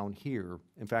double down here.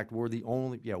 In fact, we're the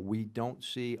only, we don't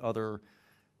see other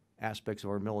aspects of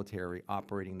our military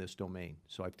operating this domain.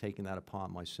 So I've taken that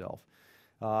upon myself.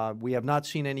 We have not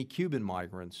seen any Cuban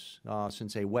migrants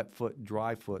since a wet foot,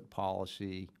 dry foot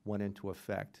policy went into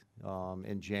effect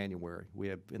in January. We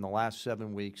have, in the last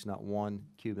 7 weeks, not one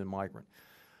Cuban migrant.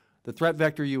 The threat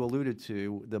vector you alluded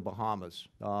to, the Bahamas.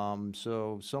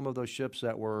 So some of those ships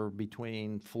that were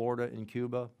between Florida and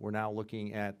Cuba, we're now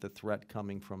looking at the threat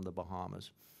coming from the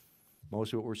Bahamas.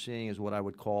 Most of what we're seeing is what I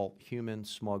would call human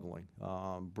smuggling,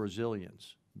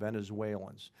 Brazilians,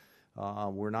 Venezuelans.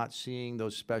 We're not seeing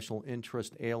those special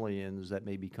interest aliens that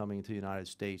may be coming to the United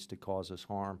States to cause us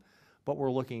harm, but we're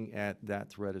looking at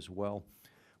that threat as well.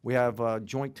 We have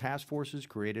joint task forces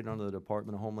created under the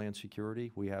Department of Homeland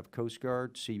Security. We have Coast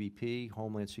Guard, CBP,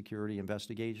 Homeland Security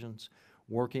Investigations,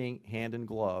 working hand in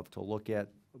glove to look at,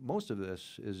 most of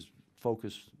this is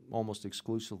focused almost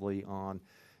exclusively on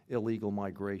illegal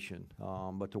migration,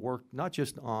 but to work not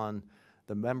just on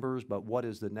the members, but what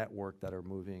is the network that are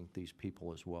moving these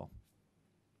people as well.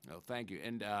 Oh, thank you.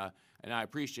 And I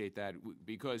appreciate that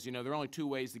because, there are only two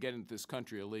ways to get into this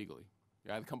country illegally.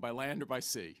 You either come by land or by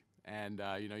sea. And,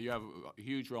 you have a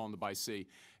huge role in the by sea.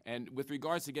 And with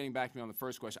regards to getting back to me on the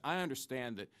first question, I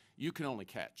understand that you can only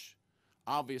catch.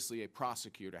 Obviously, a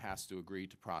prosecutor has to agree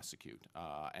to prosecute.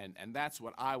 And that's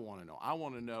what I want to know. I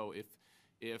want to know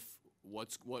if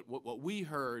what we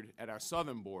heard at our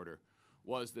southern border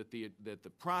was that the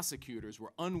prosecutors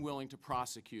were unwilling to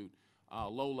prosecute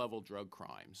low-level drug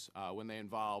crimes when they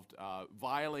involved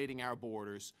violating our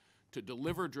borders to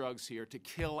deliver drugs here to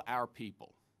kill our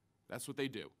people. That's what they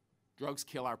do. Drugs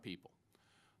kill our people.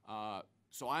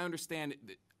 So I understand,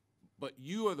 but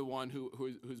you are the one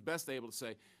who's best able to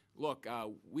say, look,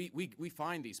 we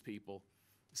find these people.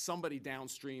 Somebody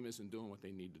downstream isn't doing what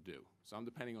they need to do. So I'm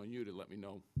depending on you to let me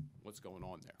know what's going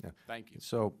on there. Yeah. Thank you.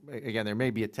 So again, there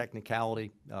may be a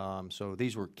technicality. So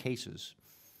these were cases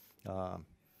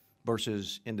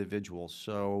versus individuals.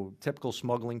 So typical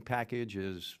smuggling package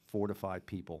is 4 to 5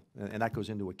 people, and that goes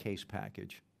into a case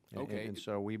package. Okay. And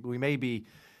so we may be,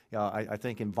 I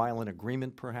think, in violent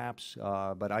agreement perhaps,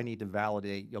 but I need to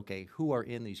validate, okay, who are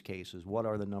in these cases? What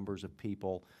are the numbers of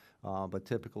people? But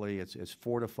typically it's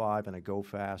 4 to 5 and a go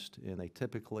fast, and they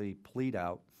typically plead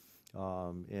out.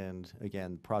 And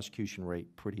again, prosecution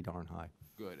rate pretty darn high.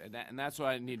 Good, and that's what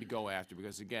I need to go after,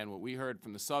 because again, what we heard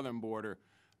from the southern border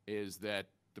is that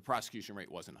the prosecution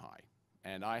rate wasn't high,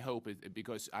 and I hope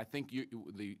because I think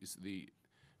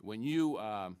when you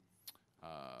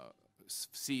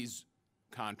seize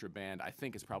contraband, I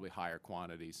think it's probably higher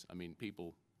quantities. I mean,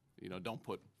 people, don't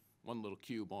put one little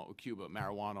cube of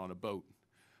marijuana on a boat.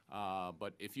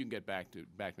 But if you can get back to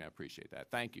me, I appreciate that.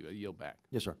 Thank you. I yield back.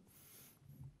 Yes, sir.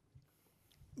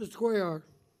 Mr. Cuellar.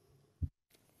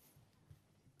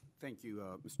 Thank you,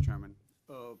 Mr. Chairman.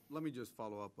 Let me just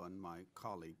follow up on my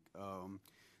colleague.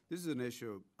 This is an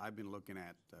issue I've been looking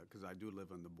at because I do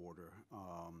live on the border,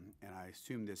 and I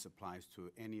assume this applies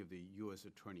to any of the U.S.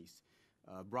 attorneys.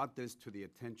 Brought this to the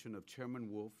attention of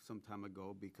Chairman Wolf some time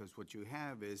ago because what you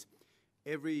have is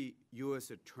every U.S.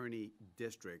 attorney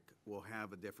district will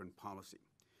have a different policy.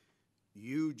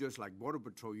 You, just like Border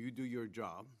Patrol, you do your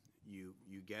job, you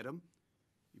get them,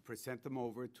 you present them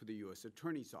over to the U.S.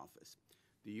 Attorney's Office.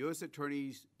 The U.S.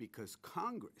 attorneys, because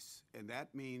Congress, and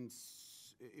that means,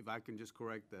 if I can just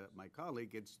correct my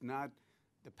colleague, it's not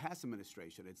the past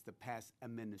administration, it's the past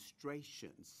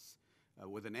administrations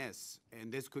with an S.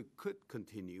 And this could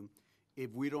continue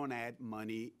if we don't add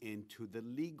money into the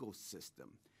legal system.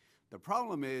 The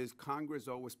problem is Congress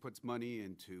always puts money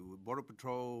into Border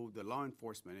Patrol, the law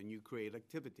enforcement, and you create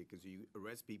activity because you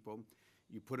arrest people,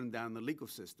 you put them down the legal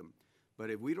system. But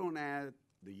if we don't add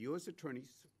the U.S. attorneys,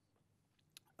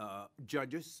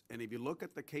 judges, and if you look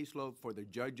at the caseload for the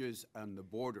judges on the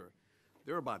border,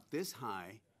 they're about this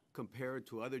high compared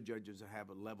to other judges that have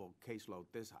a level caseload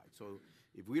this high. So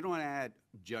if we don't add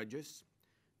judges,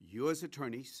 U.S.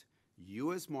 attorneys,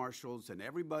 U.S. marshals, and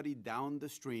everybody down the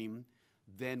stream,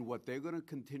 then what they're going to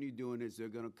continue doing is they're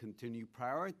going to continue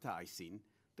prioritizing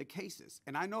the cases.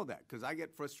 And I know that because I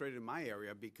get frustrated in my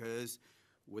area because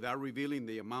without revealing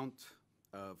the amount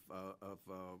of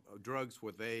drugs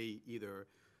where they either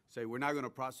say we're not going to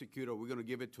prosecute or we're going to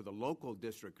give it to the local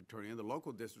district attorney, and the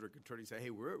local district attorney say, hey,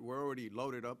 we're already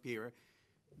loaded up here,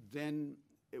 then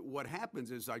what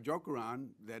happens is I joke around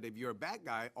that if you're a bad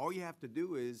guy, all you have to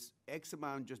do is X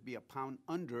amount just be a pound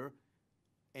under,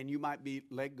 and you might be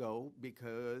let go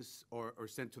because, or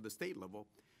sent to the state level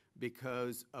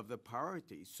because of the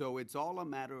priorities. So it's all a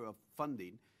matter of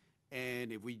funding.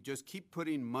 And if we just keep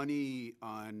putting money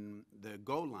on the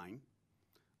goal line,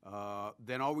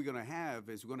 then all we're going to have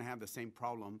is we're going to have the same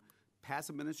problem, past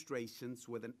administrations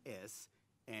with an S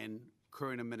and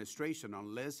current administration,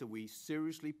 unless we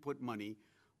seriously put money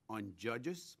on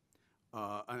judges.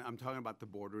 I'm talking about the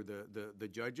border, the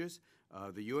judges,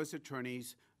 the U.S.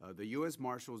 attorneys, the U.S.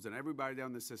 marshals, and everybody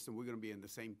down the system. We're going to be in the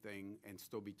same thing and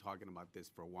still be talking about this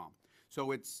for a while.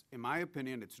 So it's, in my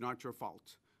opinion, it's not your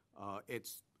fault.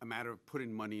 It's a matter of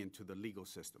putting money into the legal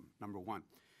system, number one.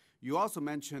 You also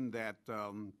mentioned that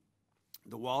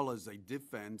the wall is a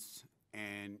defense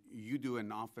and you do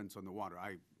an offense on the water.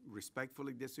 I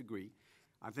respectfully disagree.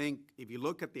 I think if you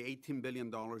look at the $18 billion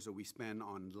that we spend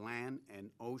on land and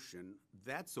ocean,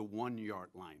 that's a 1 yard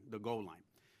line, the goal line.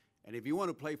 And if you want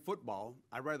to play football,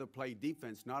 I'd rather play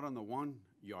defense not on the 1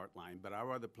 yard line, but I'd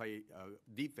rather play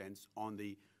defense on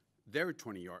their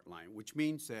 20 yard line, which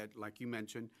means that, like you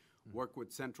mentioned, work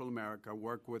with Central America,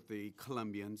 work with the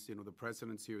Colombians. You know, the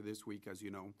president's here this week, as you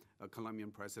know, a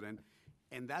Colombian president.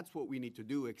 And that's what we need to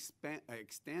do,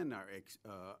 extend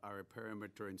our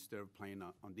perimeter instead of playing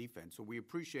on defense. So we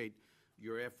appreciate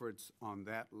your efforts on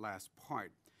that last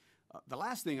part. The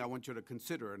last thing I want you to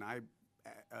consider, and I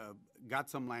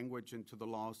got some language into the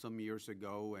law some years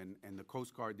ago, and the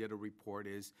Coast Guard did a report,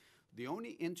 is the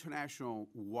only international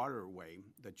waterway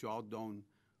that y'all don't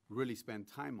really spend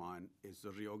time on is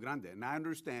the Rio Grande. And I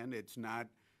understand it's not,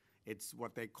 it's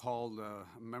what they call,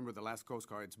 remember the last Coast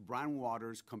Guard, it's brown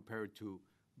waters compared to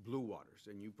blue waters,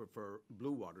 and you prefer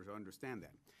blue waters, I understand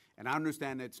that. And I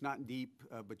understand it's not deep,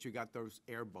 but you got those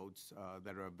airboats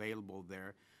that are available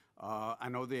there. I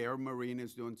know the Air Marine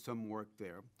is doing some work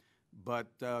there, but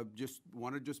just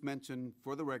want to mention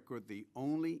for the record, the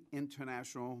only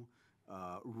international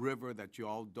river that you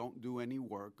all don't do any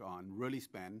work on, really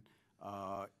spend,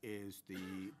 is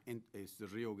the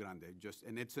Rio Grande,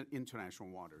 and it's international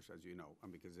waters, as you know,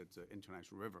 because it's an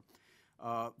international river.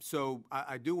 So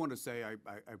I do want to say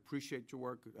I appreciate your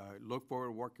work. I look forward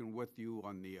to working with you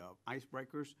on the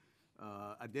icebreakers.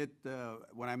 I did,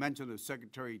 when I mentioned to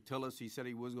Secretary Tillis, he said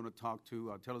he was going to talk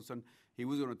to Tillerson. He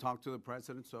was going to talk to the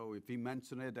president, so if he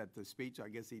mentioned it at the speech, I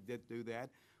guess he did do that.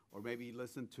 Or maybe he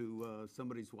listened to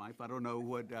somebody's wife. I don't know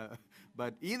what,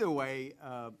 but either way,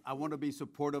 I want to be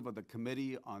supportive of the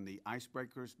committee on the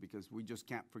icebreakers because we just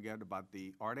can't forget about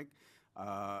the Arctic.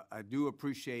 I do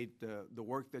appreciate the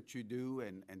work that you do,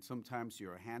 and sometimes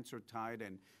your hands are tied.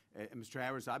 And Mr.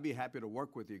 Harris, I'd be happy to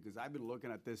work with you because I've been looking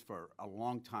at this for a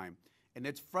long time. And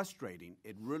it's frustrating.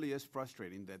 It really is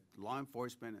frustrating that law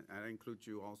enforcement, and I include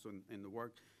you also in the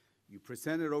work, you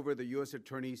present it over the U.S.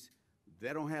 attorneys.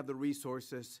 They don't have the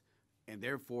resources, and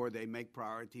therefore they make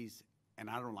priorities, and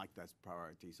I don't like those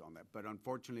priorities on that. But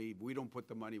unfortunately, if we don't put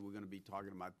the money, we're going to be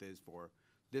talking about this for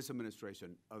this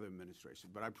administration, other administration.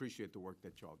 But I appreciate the work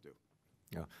that y'all do.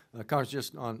 Yeah. Congress,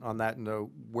 just on that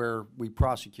note, where we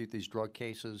prosecute these drug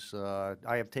cases,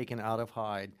 I have taken out of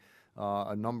hide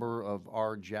a number of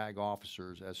our JAG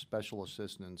officers as special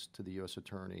assistants to the U.S.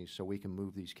 Attorney so we can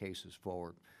move these cases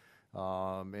forward.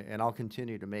 And I'll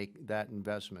continue to make that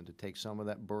investment to take some of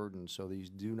that burden so these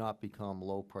do not become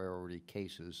low-priority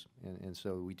cases, and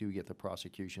so we do get the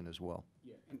prosecution as well.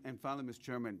 Yeah. And finally, Mr.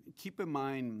 Chairman, keep in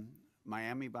mind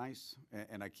Miami Vice,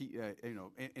 and I keep,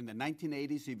 in the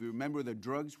 1980s, if you remember, the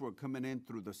drugs were coming in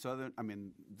through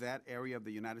the that area of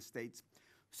the United States.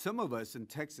 Some of us in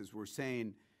Texas were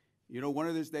saying, one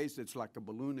of these days it's like a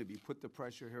balloon. If you put the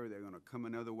pressure here, they're going to come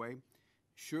another way.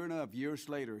 Sure enough, years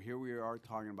later, here we are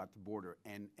talking about the border.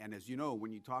 And as you know,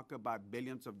 when you talk about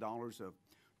billions of dollars of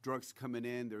drugs coming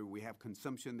in, we have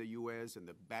consumption in the U.S., and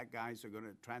the bad guys are going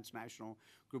to, transnational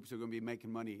groups are going to be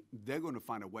making money. They're going to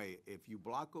find a way. If you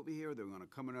block over here, they're going to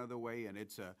come another way, and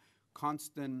it's a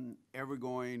constant,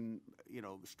 ever-going,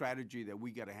 strategy that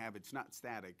we got to have. It's not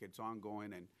static. It's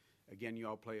ongoing, and again, you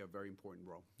all play a very important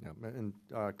role. Yeah, and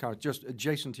kind of just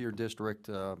adjacent to your district,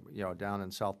 down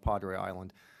in South Padre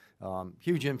Island,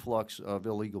 huge influx of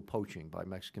illegal poaching by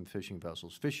Mexican fishing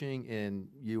vessels, fishing in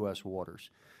U.S.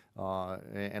 waters.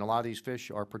 And a lot of these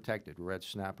fish are protected, red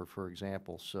snapper, for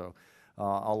example. So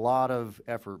a lot of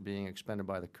effort being expended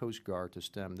by the Coast Guard to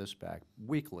stem this back.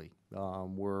 Weekly,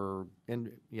 we're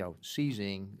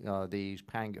seizing these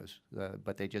pangas,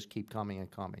 but they just keep coming and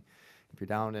coming. If you're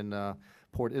down in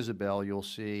Port Isabel, you'll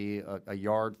see a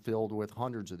yard filled with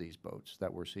hundreds of these boats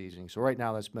that we're seizing. So right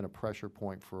now, that's been a pressure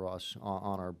point for us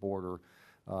on our border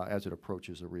as it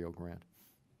approaches the Rio Grande.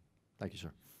 Thank you,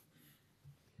 sir.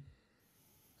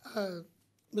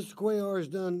 Mr. Cuellar has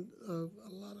done a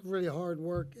lot of really hard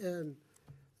work, and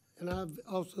I've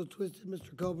also twisted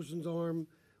Mr. Culberson's arm.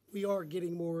 We are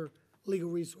getting more legal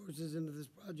resources into this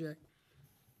project.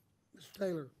 Mr.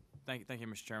 Taylor. Thank you,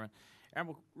 Mr. Chairman.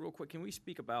 Admiral, real quick, can we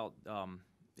speak about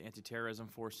the Anti-Terrorism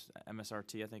Force,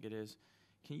 MSRT, I think it is?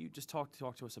 Can you just talk to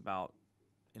us about,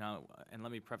 and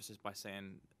let me preface this by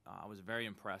saying I was very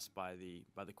impressed by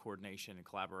the coordination and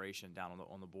collaboration down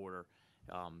on the border,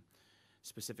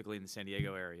 specifically in the San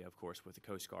Diego area, of course, with the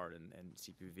Coast Guard and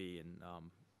CPV,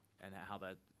 and how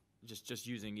that just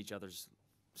using each other's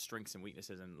strengths and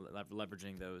weaknesses and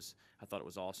leveraging those. I thought it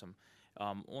was awesome.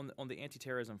 On the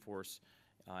Anti-Terrorism Force,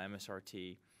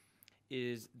 MSRT.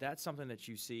 Is that something that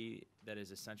you see that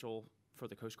is essential for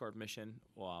the Coast Guard mission?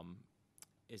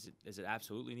 Is it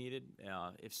absolutely needed?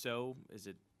 If so,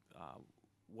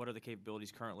 what are the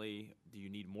capabilities currently? Do you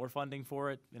need more funding for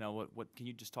it? What can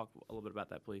you just talk a little bit about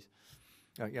that, please?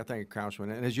 Yeah, thank you,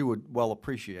 Congressman. And as you would well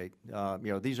appreciate,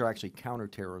 these are actually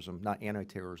counterterrorism, not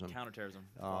anti-terrorism. Counterterrorism.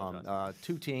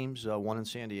 Two teams, one in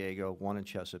San Diego, one in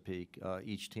Chesapeake,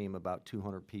 each team about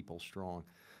 200 people strong.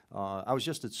 I was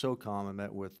just at SOCOM. I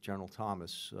met with General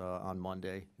Thomas on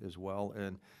Monday as well.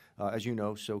 And as you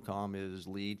know, SOCOM is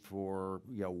lead for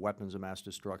weapons of mass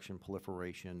destruction,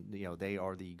 proliferation. They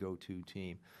are the go-to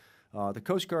team. The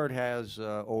Coast Guard has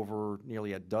over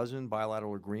nearly a dozen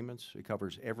bilateral agreements. It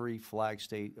covers every flag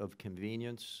state of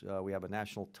convenience. We have a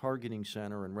national targeting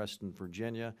center in Reston,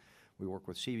 Virginia. We work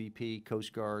with CBP,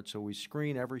 Coast Guard. So we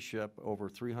screen every ship over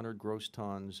 300 gross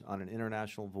tons on an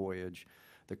international voyage.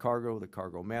 The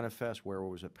cargo manifest, where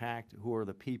was it packed, who are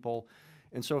the people.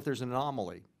 And so if there's an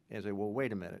anomaly, and say, well,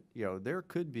 wait a minute, there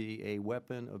could be a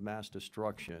weapon of mass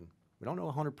destruction. We don't know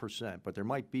 100%, but there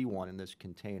might be one in this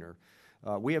container.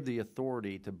 We have the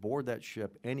authority to board that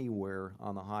ship anywhere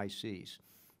on the high seas.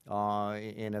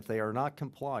 And if they are not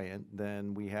compliant,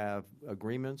 then we have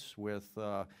agreements with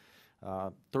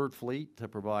Third Fleet to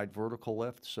provide vertical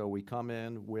lift. So we come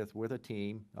in with a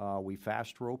team, we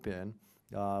fast rope in,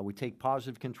 we take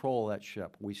positive control of that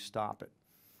ship, we stop it.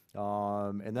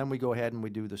 And then we go ahead and we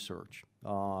do the search.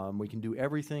 We can do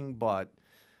everything but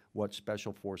what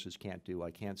special forces can't do.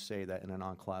 I can't say that in an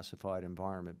unclassified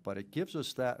environment, but it gives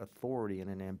us that authority in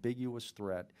an ambiguous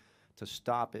threat to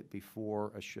stop it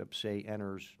before a ship, say,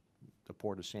 enters the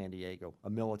port of San Diego, a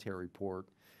military port,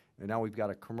 and now we've got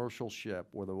a commercial ship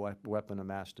with a weapon of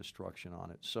mass destruction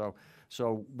on it.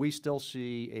 So we still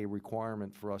see a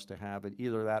requirement for us to have it,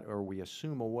 either that or we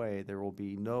assume away there will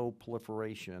be no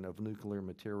proliferation of nuclear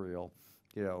material,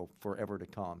 forever to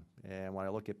come. And when I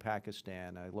look at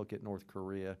Pakistan, I look at North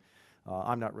Korea,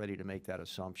 I'm not ready to make that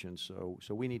assumption. So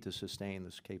we need to sustain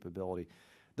this capability.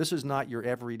 This is not your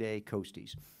everyday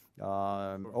coasties.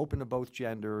 Open to both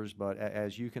genders, but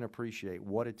as you can appreciate,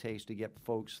 what it takes to get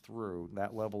folks through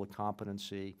that level of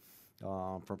competency,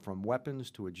 from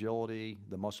weapons to agility,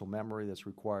 the muscle memory that's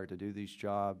required to do these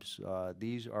jobs,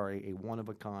 these are a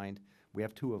one-of-a-kind. We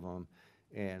have two of them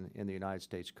in the United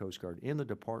States Coast Guard, in the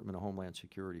Department of Homeland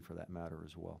Security for that matter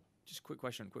as well. Just quick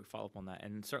question, quick follow-up on that,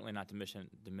 and certainly not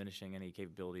diminishing any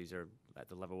capabilities or at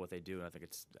the level of what they do. I think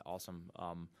it's awesome.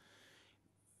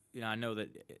 I know that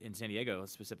in San Diego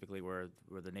specifically, where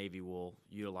the Navy will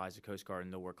utilize the Coast Guard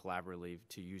and they'll work collaboratively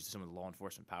to use some of the law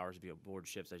enforcement powers via board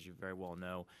ships, as you very well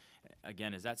know.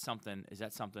 Again, is that something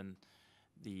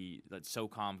that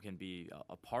SOCOM can be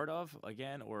a part of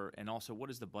again, and also what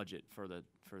is the budget for the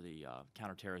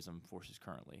counterterrorism forces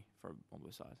currently on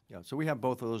both sides? Yeah, so we have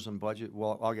both of those in budget.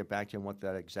 Well, I'll get back to you on what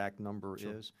that exact number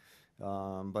is.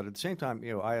 But at the same time,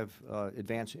 I have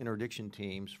advanced interdiction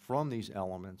teams from these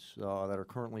elements that are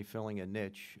currently filling a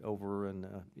niche over in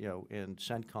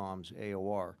CENTCOM's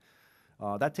AOR.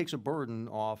 That takes a burden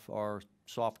off our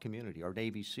soft community, our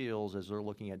Navy SEALs, as they're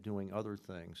looking at doing other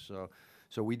things.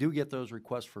 So we do get those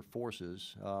requests for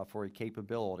forces for a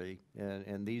capability,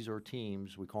 and these are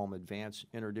teams, we call them advanced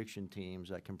interdiction teams,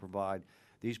 that can provide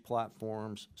these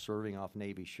platforms serving off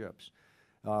Navy ships.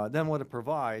 Then what it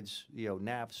provides,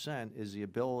 NAVCENT, is the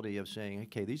ability of saying,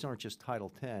 okay, these aren't just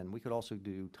Title 10. We could also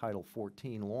do Title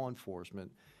 14 law enforcement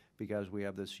because we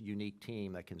have this unique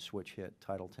team that can switch hit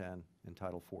Title 10 and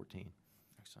Title 14.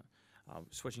 Excellent.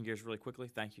 Switching gears really quickly,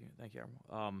 thank you,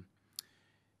 Admiral.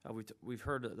 We've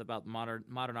heard about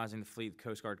modernizing the fleet,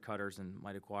 Coast Guard cutters, and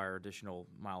might acquire additional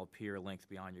mile of pier length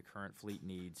beyond your current fleet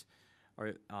needs,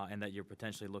 and that you're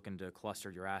potentially looking to cluster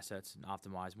your assets and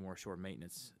optimize more shore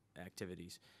maintenance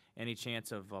activities. Any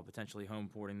chance of potentially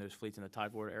home porting those fleets in the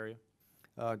Tidewater area?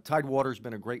 Tidewater's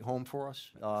been a great home for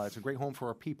us. It's a great home for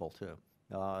our people, too.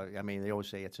 They always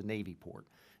say it's a Navy port.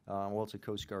 Well, it's a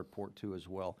Coast Guard port, too, as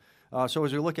well. So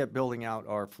as we look at building out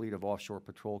our fleet of offshore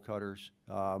patrol cutters,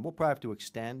 we'll probably have to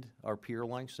extend our pier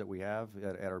lengths that we have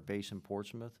at our base in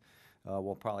Portsmouth.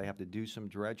 We'll probably have to do some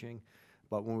dredging.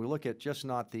 But when we look at just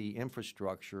not the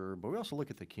infrastructure, but we also look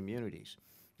at the communities,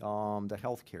 the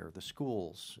healthcare, the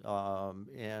schools,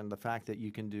 and the fact that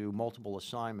you can do multiple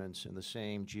assignments in the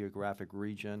same geographic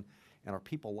region, and our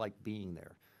people like being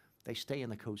there. They stay in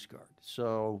the Coast Guard.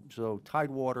 So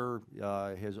Tidewater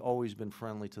has always been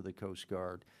friendly to the Coast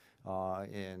Guard,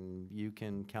 and you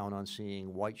can count on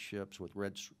seeing white ships with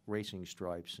red racing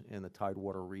stripes in the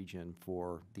Tidewater region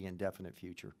for the indefinite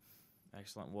future.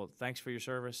 Excellent. Well, thanks for your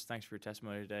service. Thanks for your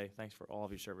testimony today. Thanks for all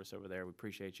of your service over there. We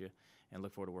appreciate you and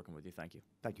look forward to working with you. Thank you.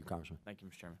 Thank you, Congressman. Thank you,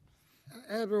 Mr. Chairman.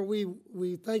 Admiral,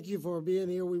 we thank you for being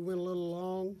here. We went a little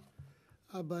long,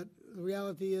 but the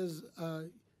reality is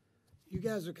you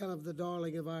guys are kind of the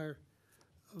darling of our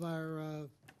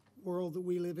world that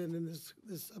we live in this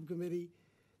subcommittee,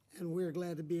 and we're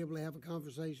glad to be able to have a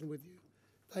conversation with you.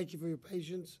 Thank you for your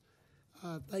patience.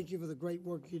 Thank you for the great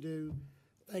work you do.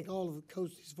 Thank all of the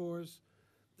coasties for us.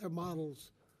 They're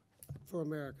models for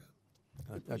America.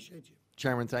 I appreciate you.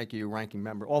 Chairman, thank you, ranking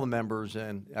member, all the members,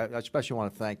 and I especially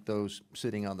want to thank those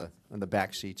sitting on the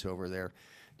back seats over there,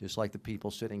 just like the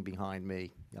people sitting behind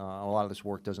me. A lot of this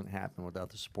work doesn't happen without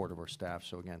the support of our staff.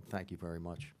 So again, thank you very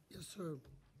much. Yes, sir.